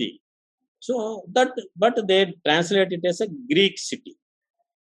Hindi. So that, but they translate it as a Greek city.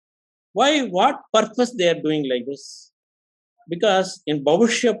 Why? What purpose they are doing like this? Because in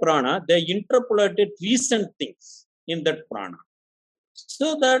Bhavishya Purana, they interpolated recent things in that Purana.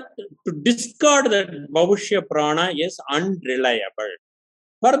 So that to discard that Bhavishya Purana is unreliable.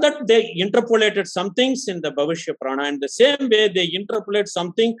 For that, they interpolated some things in the Bhavishya Purana. In the same way, they interpolate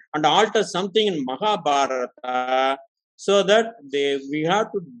something and alter something in Mahabharata, so that we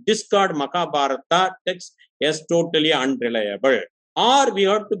have to discard Mahabharata text as totally unreliable. Or we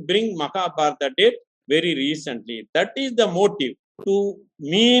have to bring Mahabharata date very recently. That is the motive to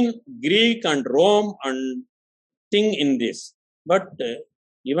mean Greek and Rome and thing in this. But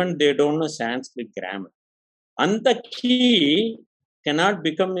even they don't know Sanskrit grammar. Andaki cannot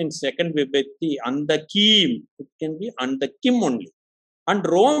become in second vibhakti Andakim. It can be Andakim only. And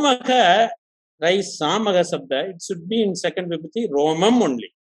Romaka, Rais Samaga Sabda, it should be in second vibhakti Romam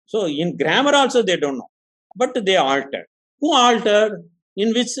only. So in grammar also they don't know. But they altered. Who altered?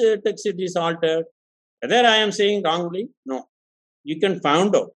 In which text it is altered? Whether I am saying wrongly? No. You can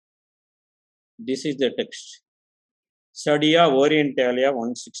find out. This is the text. Sadia Orientalia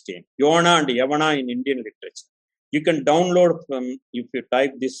 116. Yona and Yavana in Indian literature. You can download from, if you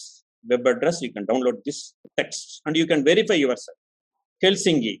type this web address, you can download this text and you can verify yourself.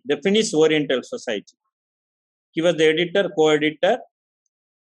 Helsinki, the Finnish Oriental Society. He was the editor, co-editor,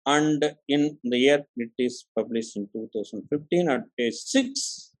 and in the year it is published in 2015 at page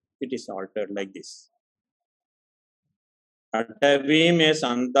 6, it is altered like this. Atavim is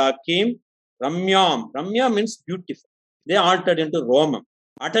Andakim, Ramyam. Ramya means beautiful. They altered into Romam.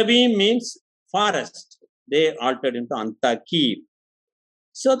 Atavim means forest. They altered into Antaki.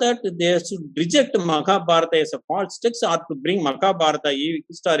 So that they should reject Mahabharata as a false text or to bring Mahabharata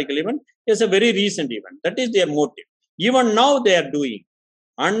historical event as a very recent event. That is their motive. Even now they are doing.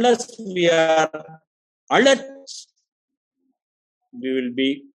 Unless we are alert, we will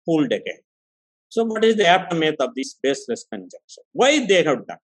be fooled again. So what is the aftermath of this baseless conjecture? Why they have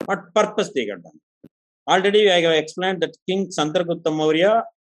done? What purpose they have done? Already I have explained that King Chandragupta Maurya,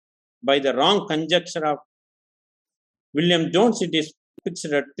 by the wrong conjecture of William Jones, it is fixed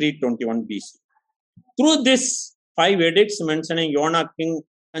at 321 BC. Through this 5 edicts mentioning Yona king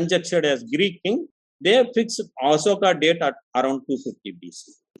conjectured as Greek king, they fixed Asoka date at around 250 BC.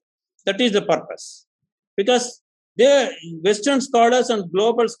 That is the purpose. Because the Western scholars and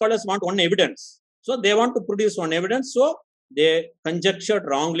global scholars want one evidence. So they want to produce one evidence. So they conjectured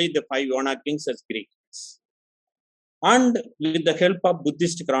wrongly the 5 Yona kings as Greek kings. And with the help of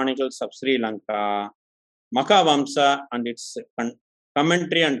Buddhist chronicles of Sri Lanka, Mahavamsa and its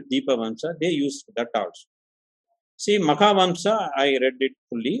commentary and Deepavamsa, they used that also. See, Mahavamsa, I read it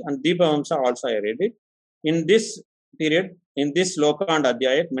fully, and Deepavamsa also I read it. In this period, in this Loka and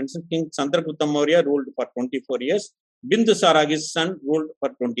Adhyaya, mentioned King Chandragupta Maurya ruled for 24 years, Bindusara, his son, ruled for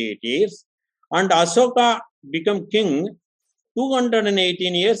 28 years, and Asoka became king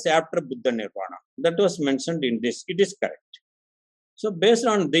 218 years after Buddha Nirvana. That was mentioned in this. It is correct. So, based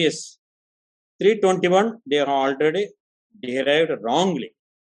on this, 321, they are already derived wrongly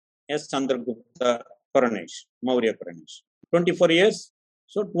as Chandragupta coronation, Maurya coronation. 24 years,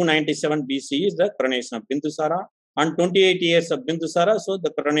 so 297 BC is the coronation of Bindusara, and 28 years of Bindusara, so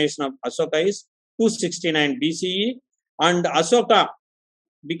the coronation of Asoka is 269 BCE, and Asoka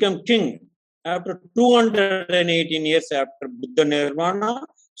became king after 218 years after Buddha Nirvana.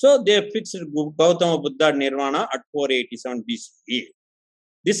 So they fixed Gautama Buddha Nirvana at 487 BCE.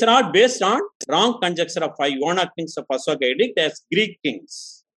 These are all based on wrong conjecture of 5 Yona kings of Asoka edict as Greek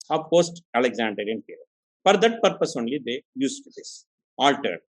kings of post-Alexandrian period. For that purpose only they used this,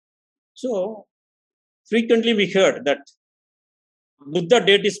 altered. So frequently we heard that Buddha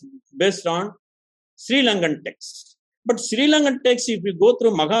date is based on Sri Lankan texts. But Sri Lankan text, if you go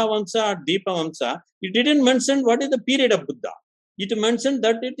through Mahavamsa or Deepavamsa, it didn't mention what is the period of Buddha. It mentioned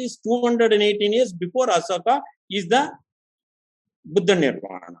that it is 218 years before Asoka is the Buddha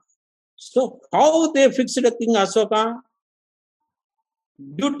Nirvana. So how they fixed King Asoka?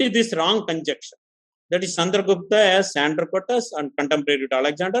 Due to this wrong conjecture. That is Chandragupta as Andronicus and contemporary to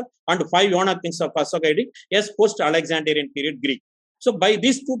Alexander, and 5 Yona kings of Asoka edict as post-Alexandrian period Greek. So by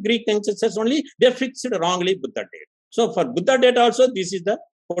these 2 Greek conjectures only, they fixed wrongly Buddha date. So for Buddha date also, this is the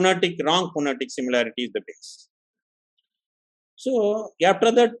wrong phonetic similarity is the base. So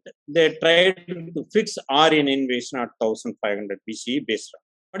after that, they tried to fix Aryan invasion at 1500 BCE based on.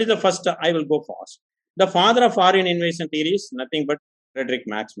 What is the first? I will go fast. The father of Aryan invasion theory is nothing but Frederick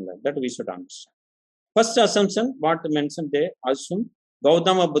Max Muller. That we should understand. First assumption, what mentioned, they assume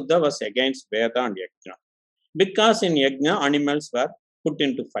Gautama Buddha was against Veda and Yajna. Because in Yajna, animals were put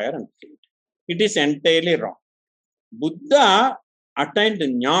into fire and killed. It is entirely wrong. Buddha attained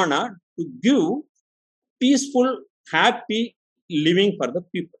Jnana to give peaceful, happy living for the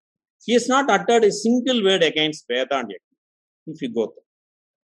people. He has not uttered a single word against Veda and Yajna, if you go through.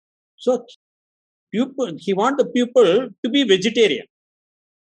 So, he wants the people to be vegetarian.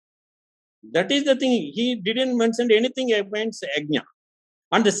 That is the thing. He didn't mention anything against Yajna.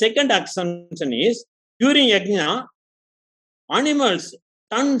 And the second assumption is, during Yajna, animals,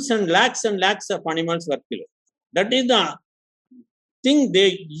 tons and lakhs of animals were killed. That is the thing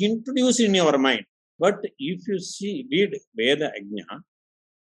they introduce in your mind. But if you read Veda Yajna,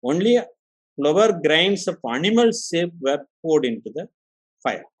 only flower grains of animals shape were poured into the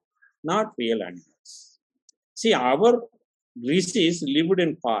fire, not real animals. See, our rishis lived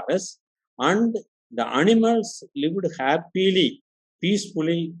in forests and the animals lived happily,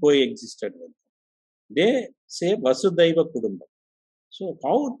 peacefully coexisted with them. They say Vasudhaiva Kudumbam. So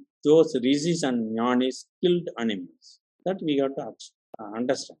how those rishis and jnanis killed animals, that we have to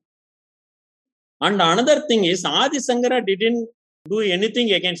understand. And another thing is, Adi Sankara didn't do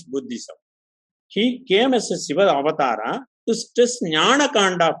anything against Buddhism. He came as a Shiva Avatara to stress Jnana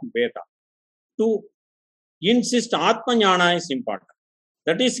Kanda of Veda, to insist Atma Jnana is important.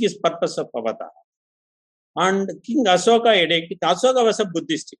 That is his purpose of Avatara. And King Asoka edict, Asoka was a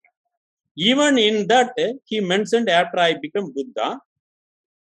Buddhist. Even in that, he mentioned, after I become Buddha,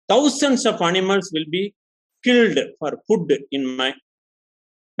 thousands of animals will be killed for food in my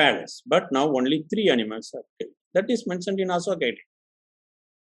palace. But now only 3 animals are killed. That is mentioned in Asoka edict.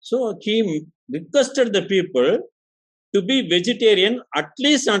 So he requested the people to be vegetarian at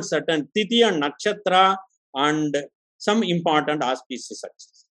least on certain Tithi and Nakshatra and some important auspicious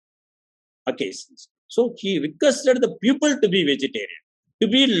occasions. So he requested the people to be vegetarian, to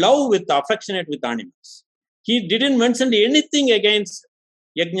be love with, affectionate with animals. He didn't mention anything against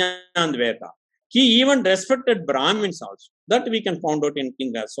Yajna and Veda. He even respected Brahmins also. That we can find out in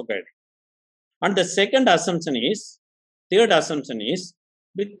King Asoka. And the third assumption is,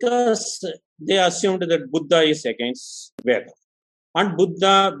 because they assumed that Buddha is against Veda. And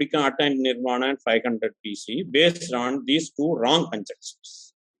Buddha attained Nirvana in 500 BC based on these 2 wrong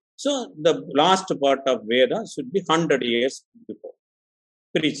conjectures. So the last part of Veda should be 100 years before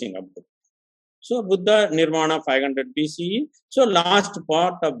preaching of Buddha. So Buddha Nirvana 500 BCE. So last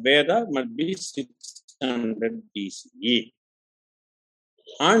part of Veda must be 600 BCE.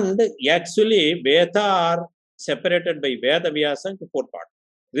 And actually Veda are separated by Veda Vyasa into 4 parts.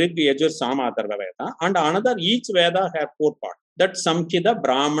 Rig, Yajur, Sama, Atharva Veda. And another, each Veda have 4 parts. That Samkhya,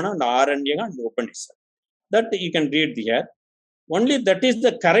 Brahmana, and Aranyaka and Upanishad. That you can read here. Only that is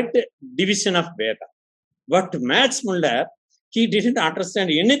the correct division of Veda. But Max Muller, he didn't understand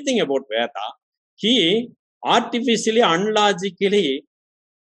anything about Veda. He artificially, unlogically,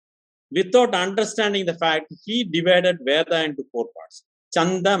 without understanding the fact, he divided Veda into 4 parts.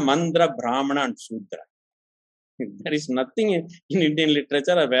 Chanda, Mandra, Brahmana and Sudra. There is nothing in Indian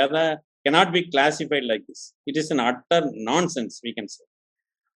literature, a Veda cannot be classified like this. It is an utter nonsense, we can say.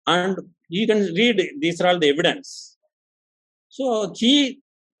 And you can read, these are all the evidence. So he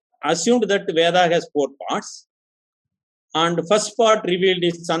assumed that Veda has 4 parts. And the first part revealed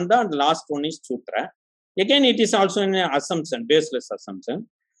is Chanda and the last one is Sutra. Again, it is also an assumption, baseless assumption.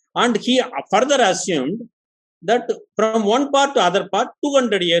 And he further assumed that from one part to other part,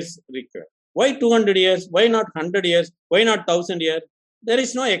 200 years required. Why 200 years? Why not 100 years? Why not 1000 years? There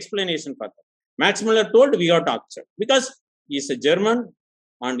is no explanation for that. Max Muller told we got to accept because he is a German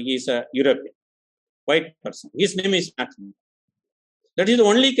and he is a European, white person. His name is Max Muller. That is the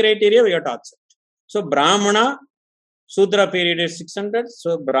only criteria we have to accept. So Brahmana, Sudra period is 600.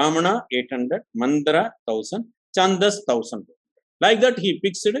 So Brahmana 800, Mandra 1000, Chandas 1000. Like that he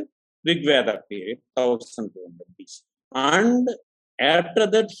fixed Rigveda period 1200 BC. And after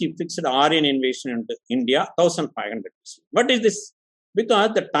that he fixed Aryan invasion into India 1500 BC. What is this?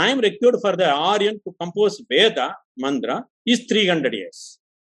 Because the time required for the Aryan to compose Veda mantra is 300 years.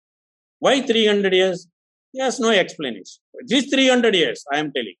 Why 300 years? He has no explanation. These 300 years, I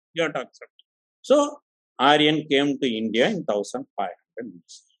am telling you have to accept. So Aryan came to India in 1500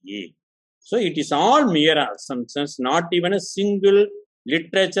 BC. So it is all mere assumptions, not even a single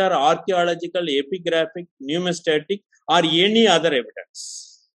literature, archaeological, epigraphic, numismatic, or any other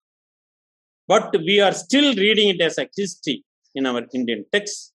evidence. But we are still reading it as a history in our Indian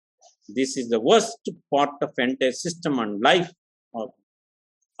text. This is the worst part of entire system and life of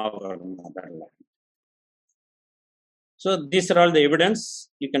our motherland. So these are all the evidence.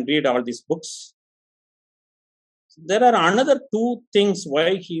 You can read all these books. There are another two things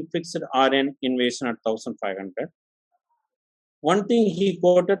why he fixed Aryan invasion at 1500. One thing he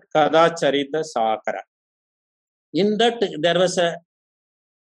quoted Kada Charita Sakara. In that there was a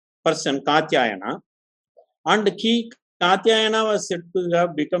person, Katyayana, and Katyayana was said to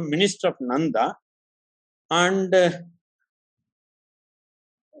have become minister of Nanda, and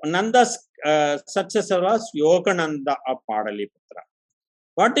Nanda's successor was Yogananda of Padaliputra.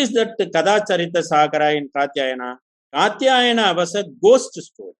 What is that Kada Charita Sakara in Katyayana? Katyayana was a ghost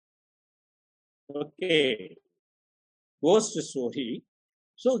story. Okay. Ghost story.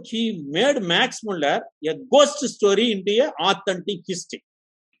 So he made Max Muller a ghost story into an authentic history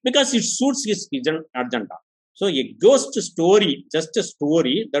because it suits his agenda. So a ghost story, just a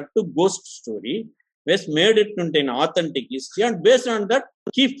story, that too ghost story, was made it into an authentic history, and based on that,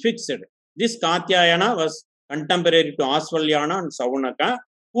 he fixed it. This Katyayana was contemporary to Asvalyana and Saunaka,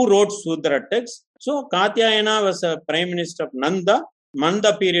 who wrote Sudra texts. So Katyayana was a prime minister of Nanda.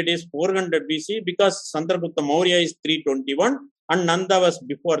 Manda period is 400 BC because Chandragupta Maurya is 321 and Nanda was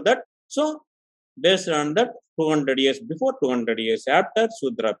before that. So based on that, 200 years before, 200 years after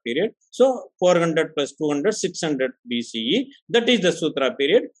Sudra period. So 400 plus 200, 600 BCE. That is the Sudra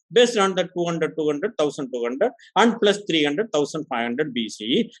period. Based on the 200, 200, 1200 and plus 300, 1500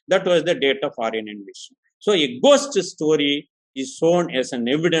 BCE. That was the date of Aryan invasion. So a ghost story is shown as an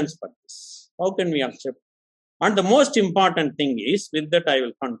evidence for this. How can we accept? And the most important thing is, with that I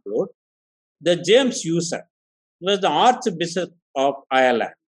will conclude, the James Ussher was the Archbishop of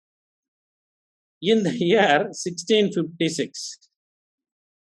Ireland. In the year 1656,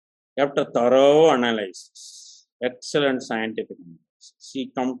 after thorough analysis, excellent scientific analysis,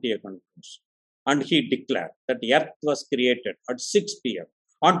 he came to a conclusion. And he declared that the earth was created at 6 p.m.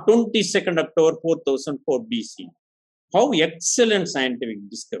 on 22nd October 4004 BC. How excellent scientific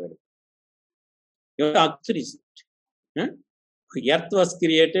discovery. You have to appreciate it. The earth was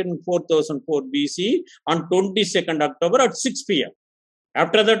created in 4004 BC on 22nd October at 6 p.m.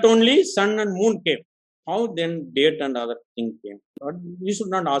 After that only sun and moon came. How then date and other thing came? We should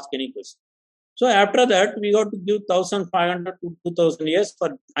not ask any question. So after that, we got to give 1500 to 2000 years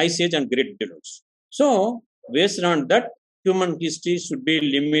for Ice Age and Great Deluge. So based on that, human history should be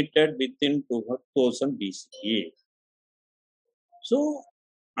limited within 2000 BCE. So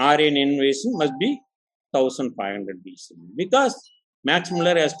Aryan invasion must be 1500 BCE because Max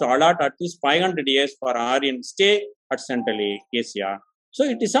Muller has to allot at least 500 years for Aryan stay at Central Asia. So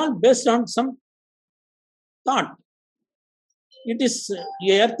it is all based on some thought. It is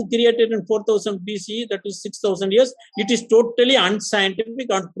earth created in 4000 BCE, that is 6000 years. It is totally unscientific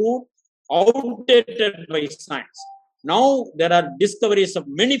and proved outdated by science. Now there are discoveries of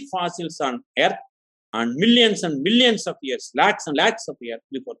many fossils on earth and millions of years, lakhs and lakhs of years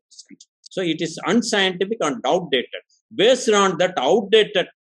before this country. So it is unscientific and outdated. Based on that outdated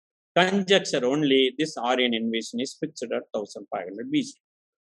conjecture only, this Aryan invasion is fixed at 1500 BC.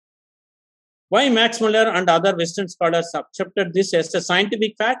 Why Max Muller and other Western scholars accepted this as a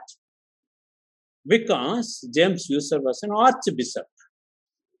scientific fact? Because James Ussher was an archbishop.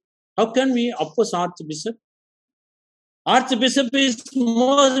 How can we oppose archbishop? Archbishop is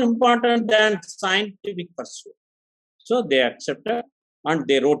more important than scientific pursuit. So they accepted and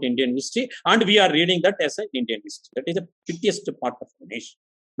they wrote Indian history, and we are reading that as an Indian history. That is the prettiest part of the nation.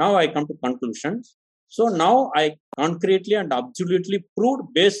 Now I come to conclusions. So now I concretely and absolutely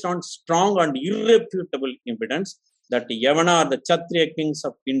proved based on strong and irrefutable evidence that Yavana are the Kshatriya kings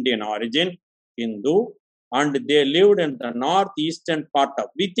of Indian origin, Hindu, and they lived in the northeastern part of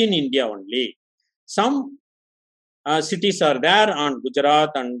within India only. Some cities are there on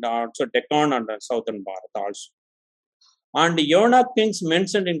Gujarat and also Deccan and southern Bharat also. And Yavana kings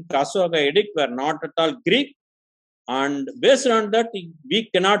mentioned in Ashoka edict were not at all Greek, and based on that, we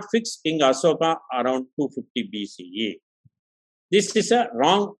cannot fix King Ashoka around 250 BCE. This is a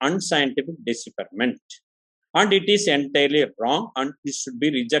wrong, unscientific decipherment, and it is entirely wrong, and it should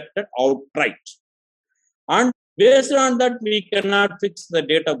be rejected outright. And based on that, we cannot fix the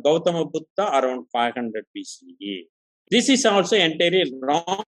date of Gautama Buddha around 500 BCE. This is also entirely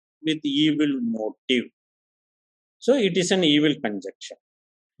wrong with evil motive. So it is an evil conjecture.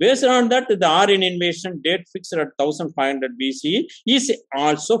 Based on that, the Aryan invasion date fixed at 1500 BCE is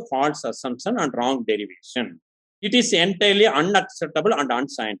also false assumption and wrong derivation. It is entirely unacceptable and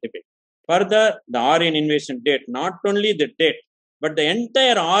unscientific. Further, the Aryan invasion date, not only the date, but the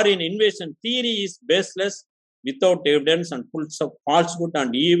entire Aryan invasion theory is baseless, without evidence, and full of falsehood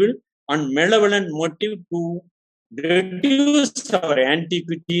and evil and malevolent motive to reduce our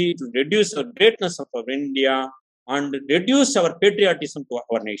antiquity, to reduce our greatness of our India, and reduce our patriotism to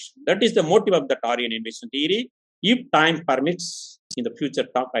our nation. That is the motive of the Aryan invasion theory. If time permits, in the future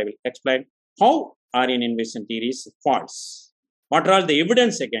talk, I will explain how Aryan invasion theory is false. What are all the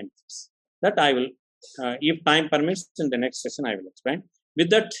evidence against this? That I will, if time permits, in the next session, I will explain. With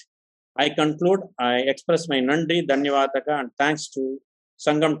that, I conclude. I express my Nandri, Dhanyavadaka, and thanks to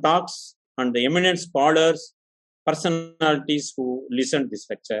Sangam Talks and the eminent scholars, personalities who listened this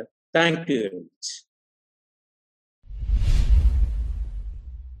lecture. Thank you very much.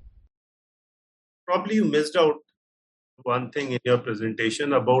 Probably you missed out one thing in your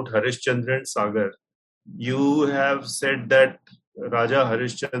presentation about Harishchandra and Sagar. You have said that Raja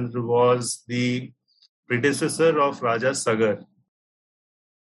Harishchandra was the predecessor of Raja Sagar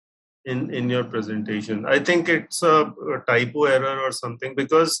in your presentation. I think it's a typo error or something,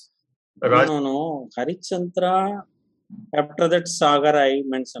 because No. Harishchandra, after that Sagar I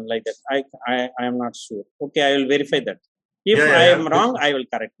mentioned like that. I am not sure. Okay, I will verify that. If I am wrong, I will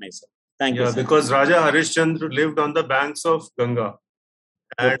correct myself. Thank you, sir. Because Raja Harishchandra lived on the banks of Ganga.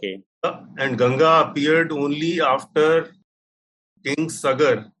 And Ganga appeared only after King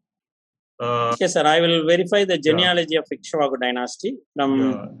Sagar. Yes, sir. I will verify the genealogy of Ikshvaku dynasty.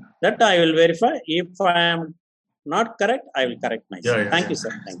 From that, I will verify. If I am not correct, I will correct myself. Thank you,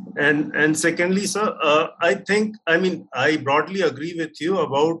 sir. Thank you. And secondly, sir, I broadly agree with you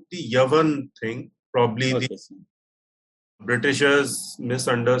about the Yavan thing. Probably the Britishers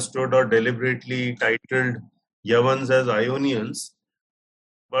misunderstood or deliberately titled Yavans as Ionians.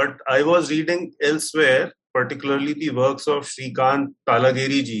 But I was reading elsewhere, particularly the works of Shrikant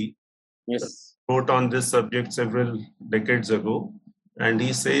Talageri ji, wrote on this subject several decades ago. And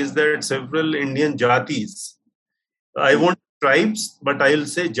he says that several Indian jatis, I won't say tribes, but I will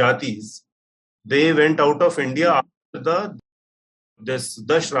say jatis, they went out of India after this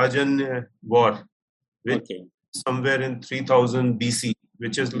Dashrajan war, which somewhere in 3000 BC,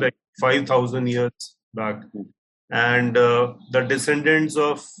 which is like 5,000 years back. And the descendants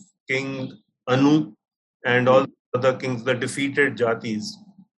of King Anu and all other kings, the defeated jatis,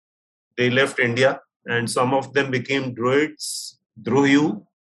 they left India, and some of them became Druids, Druhyu.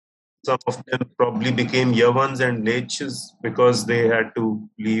 Some of them probably became Yavans and Leches because they had to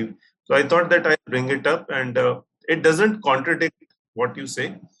leave. So I thought that I'd bring it up, and it doesn't contradict what you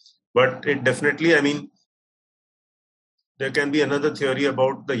say, but it definitely, I mean, there can be another theory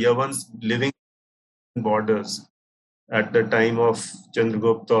about the Yavans living in borders at the time of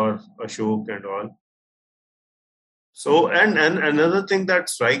Chandragupta or Ashok and all. So, and another thing that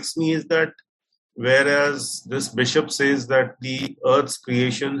strikes me is that whereas this bishop says that the earth's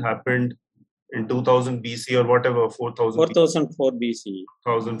creation happened in 2000 BC or whatever, 4004 BC,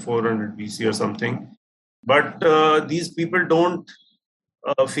 1400 BC or something, but these people don't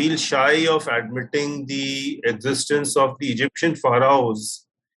feel shy of admitting the existence of the Egyptian pharaohs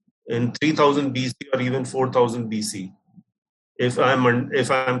in 3000 BC or even 4000 BC, if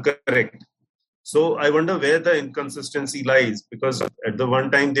I'm correct. So I wonder where the inconsistency lies, because at the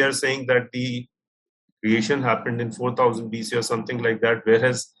one time they are saying that the creation happened in 4000 BC or something like that,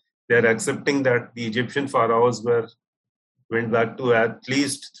 whereas they are accepting that the Egyptian pharaohs went back to at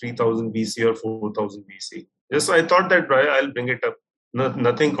least 3000 BC or 4000 BC. Yes, I thought that I'll bring it up.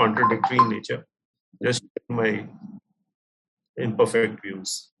 Nothing contradictory in nature, just my imperfect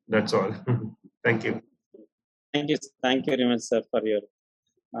views. That's all. Thank you. Thank you very much, sir, for your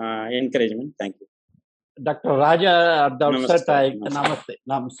encouragement. Thank you. Dr. Raja, at the outset,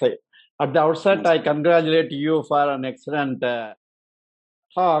 Namaste. At the outset, I congratulate you for an excellent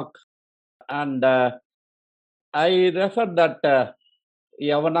talk. And I refer that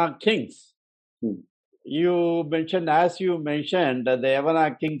Yavana kings. You mentioned, as you mentioned, the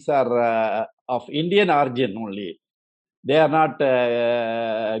Yavana kings are of Indian origin only. They are not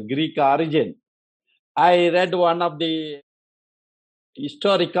Greek origin. I read one of the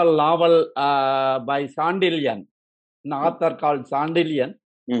historical novel by Sandilyan, an author called Sandilyan.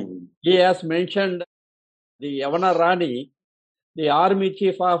 He has mentioned the Yavana Rani, the army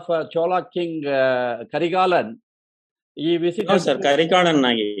chief of Chola king Karigalan. He visited. No, sir, Karikalan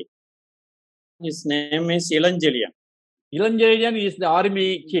Nagi. His name is Ilanjeliyan. Ilanjeliyan is the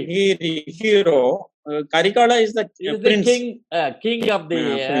army chief. He the hero. Karikala is the prince. The king of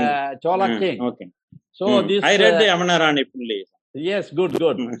the Chola king. Okay. So this I read the Yavana Rani fully. Yes, good.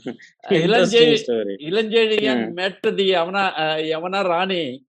 Interesting story. Ilanjeliyan met the Yavana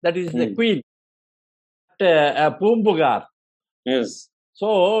Rani, that is the queen, at Pumbugar. Yes.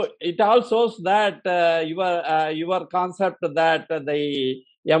 So it all shows that your concept that the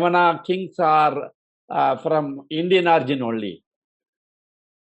Yavana kings are from Indian origin only.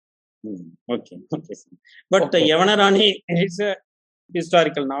 Okay. But Yavana Rani is a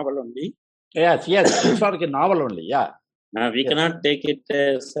historical novel only. Yes, historical novel only. Yeah. We cannot take it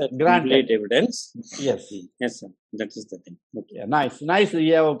as a complete evidence. Yes, sir. That is the thing. Okay. Yeah, nice.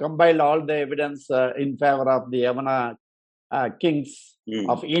 You have compiled all the evidence in favor of the Yavana kings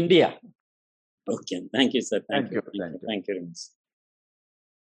of India. Okay. Thank you, sir. Thank you. Thank you very much.